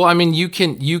 Right. Well, I mean, you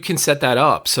can set that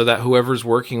up so that whoever's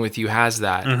working with you has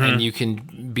that, and you can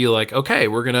be like, okay,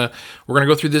 we're gonna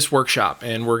go through this workshop,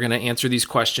 and we're gonna answer these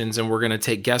questions, and we're gonna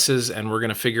take guesses, and we're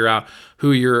gonna figure out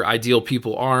who your ideal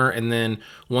people are, and then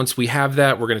once we have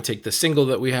that, we're gonna take the single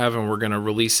that we have, and we're gonna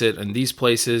release it in these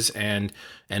places, and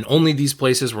only these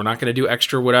places. We're not gonna do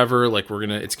extra whatever. Like,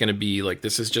 it's gonna be like,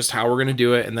 this is just how we're gonna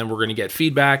do it, and then we're gonna get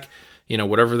feedback.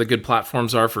 Whatever the good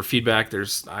platforms are for feedback,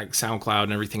 there's SoundCloud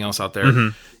and everything else out there,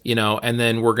 and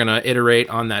then we're going to iterate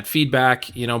on that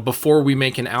feedback. Before we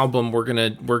make an album, we're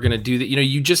going to do that.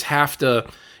 You just have to,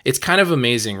 it's kind of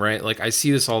amazing, right? Like, I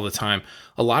see this all the time.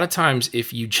 A lot of times,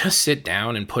 if you just sit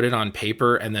down and put it on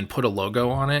paper and then put a logo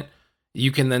on it,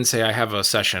 you can then say, I have a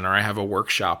session or I have a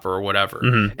workshop or whatever.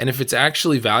 And if it's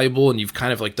actually valuable and you've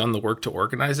kind of like done the work to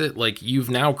organize it, like, you've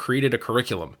now created a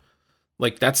curriculum.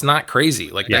 Like, that's not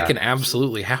crazy. Like, that can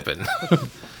absolutely happen.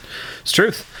 It's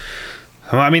truth.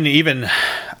 Well, I mean,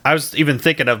 I was even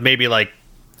thinking of maybe like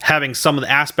having some of the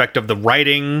aspect of the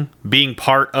writing being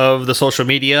part of the social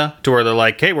media, to where they're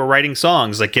like, hey, we're writing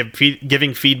songs, like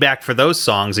giving feedback for those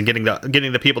songs and getting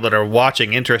the people that are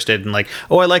watching interested in like,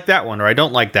 oh, I like that one or I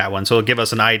don't like that one. So it'll give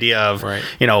us an idea of,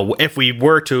 you know, if we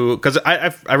were to, because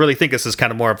I really think this is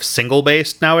kind of more of single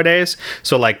based nowadays.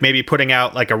 So like maybe putting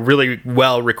out like a really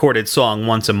well recorded song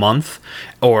once a month,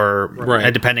 or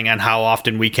depending on how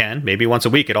often we can, maybe once a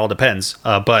week, it all depends.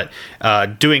 But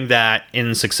doing that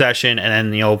in succession, and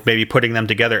then, you know, maybe putting them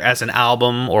together as an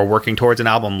album or working towards an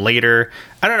album later.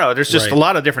 I don't know. There's just a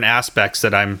lot of different aspects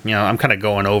that I'm kind of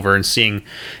going over and seeing,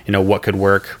 you know, what could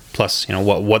work, plus, you know,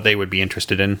 what they would be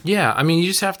interested in. Yeah, I mean, you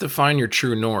just have to find your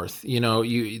true north. You know,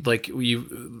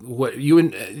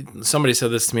 somebody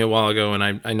said this to me a while ago,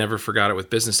 and I never forgot it with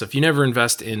business stuff. You never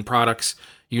invest in products.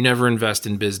 You never invest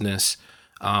in business.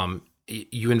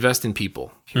 You invest in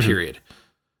people, period.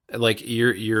 Like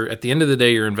you're at the end of the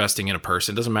day, you're investing in a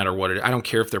person. It doesn't matter what it is. I don't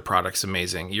care if their product's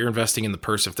amazing. You're investing in the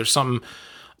person. If there's something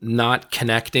not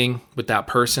connecting with that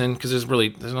person, because there's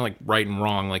no like right and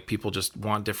wrong. Like people just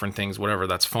want different things, whatever,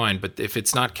 that's fine. But if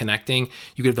it's not connecting,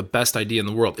 you get the best idea in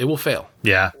the world, it will fail.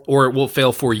 Yeah. Or it will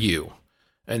fail for you,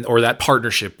 or that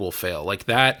partnership will fail like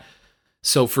that.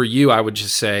 So for you, I would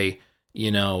just say,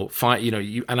 you know, find, you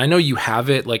know, and I know you have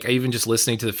it, like even just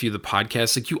listening to a few of the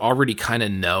podcasts, like you already kind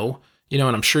of know, you know,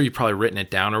 and I'm sure you've probably written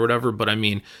it down or whatever, but I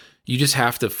mean, you just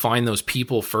have to find those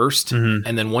people first. And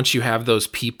then once you have those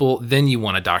people, then you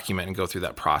want to document and go through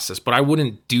that process. But I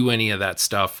wouldn't do any of that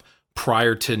stuff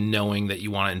prior to knowing that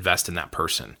you want to invest in that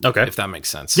person. Okay. If that makes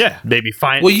sense. Yeah. Maybe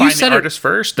find the artist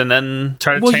first and then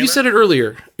try to tailor. You said it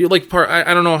earlier. Like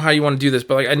I don't know how you want to do this,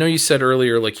 but like I know you said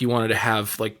earlier, like you wanted to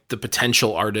have like the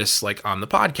potential artists like on the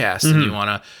podcast and you want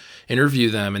to interview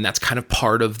them, and that's kind of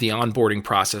part of the onboarding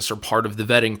process or part of the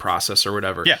vetting process or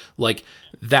whatever. Yeah. Like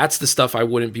that's the stuff I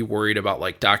wouldn't be worried about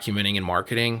like documenting and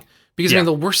marketing. Because I mean,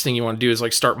 the worst thing you want to do is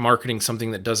like start marketing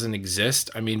something that doesn't exist.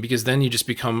 I mean, because then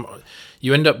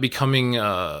you end up becoming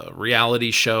a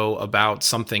reality show about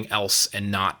something else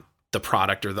and not the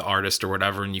product or the artist or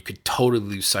whatever. And you could totally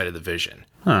lose sight of the vision.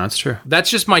 Oh, that's true. That's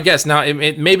just my guess. Now,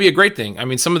 it may be a great thing. I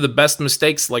mean, some of the best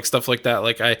mistakes, like stuff like that,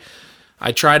 like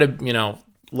I try to, you know,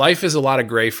 life is a lot of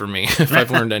gray for me if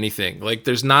I've learned anything. Like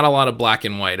there's not a lot of black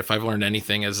and white. If I've learned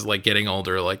anything as like getting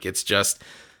older, like it's just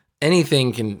a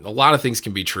lot of things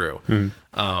can be true.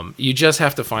 You just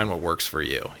have to find what works for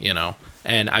you, you know?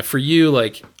 And for you,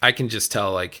 like I can just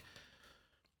tell like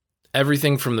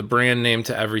everything from the brand name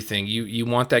to everything, you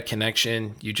want that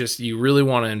connection. You really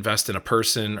want to invest in a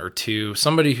person or two,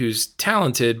 somebody who's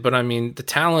talented, but I mean, the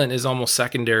talent is almost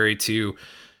secondary to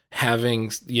having,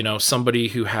 you know, somebody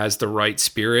who has the right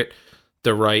spirit,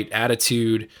 the right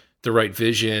attitude, the right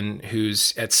vision,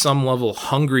 who's at some level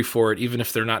hungry for it, even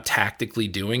if they're not tactically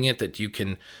doing it, that you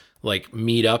can like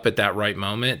meet up at that right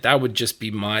moment. That would just be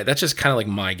that's just kind of like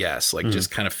my guess, like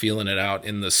just kind of feeling it out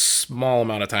in the small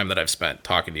amount of time that I've spent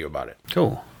talking to you about it.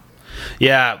 Cool.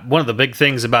 Yeah, one of the big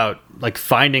things about like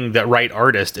finding the right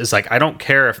artist is like, I don't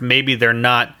care if maybe they're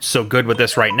not so good with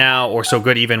this right now or so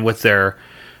good even with their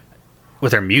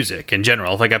music in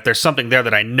general. Like if there's something there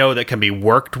that I know that can be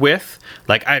worked with,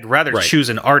 like I'd rather choose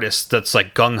an artist that's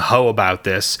like gung-ho about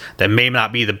this, that may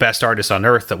not be the best artist on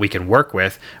earth that we can work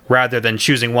with, rather than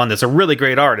choosing one that's a really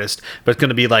great artist, but it's going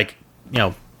to be like, you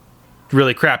know,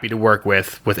 really crappy to work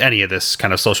with any of this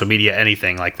kind of social media,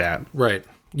 anything like that. Right.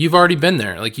 You've already been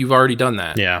there. Like you've already done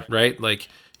that. Yeah. Right. Like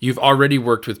you've already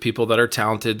worked with people that are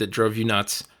talented that drove you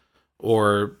nuts,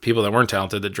 or people that weren't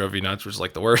talented that drove you nuts, which is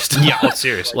like the worst. Yeah. Well,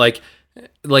 seriously.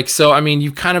 Like, so, I mean,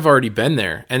 you've kind of already been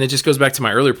there, and it just goes back to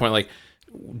my earlier point. Like,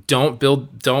 don't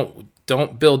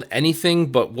build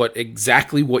anything but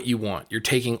exactly what you want. You're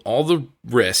taking all the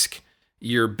risk.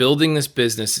 You're building this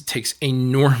business. It takes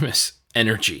enormous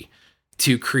energy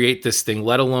to create this thing,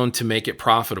 let alone to make it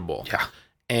profitable. Yeah.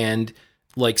 And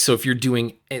like, so if you're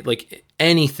doing it, like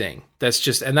anything,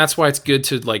 and that's why it's good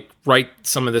to like write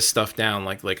some of this stuff down.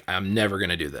 Like I'm never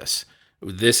going to do this.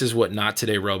 This is what Not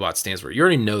Today Robot stands for. You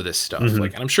already know this stuff.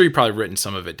 Like, and I'm sure you've probably written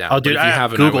some of it down. Oh, dude, I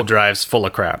have Google Drive's full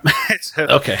of crap.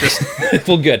 Okay.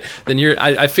 Well, good. Then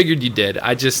I figured you did.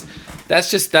 That's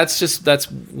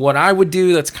what I would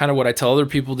do. That's kind of what I tell other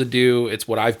people to do. It's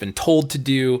what I've been told to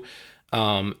do.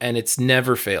 And it's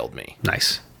never failed me.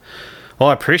 Nice. Well,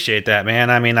 I appreciate that,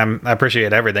 man. I mean, I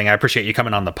appreciate everything. I appreciate you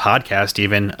coming on the podcast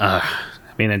even.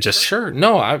 I mean, it just sure.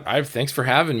 No, I thanks for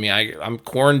having me. I'm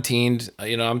quarantined.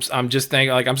 You know, I'm just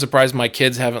thinking, like, I'm surprised my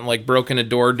kids haven't like broken a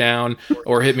door down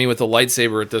or hit me with a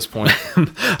lightsaber at this point.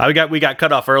 we got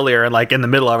cut off earlier, and like in the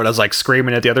middle of it, I was like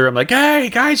screaming at the other room, like, "Hey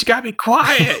guys, you gotta be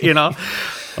quiet," you know.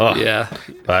 Yeah,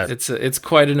 but it's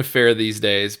quite an affair these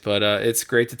days. But it's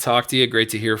great to talk to you. Great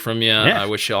to hear from you. Yeah. I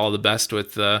wish you all the best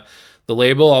with the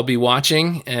label. I'll be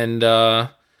watching, and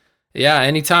yeah,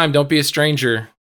 anytime. Don't be a stranger.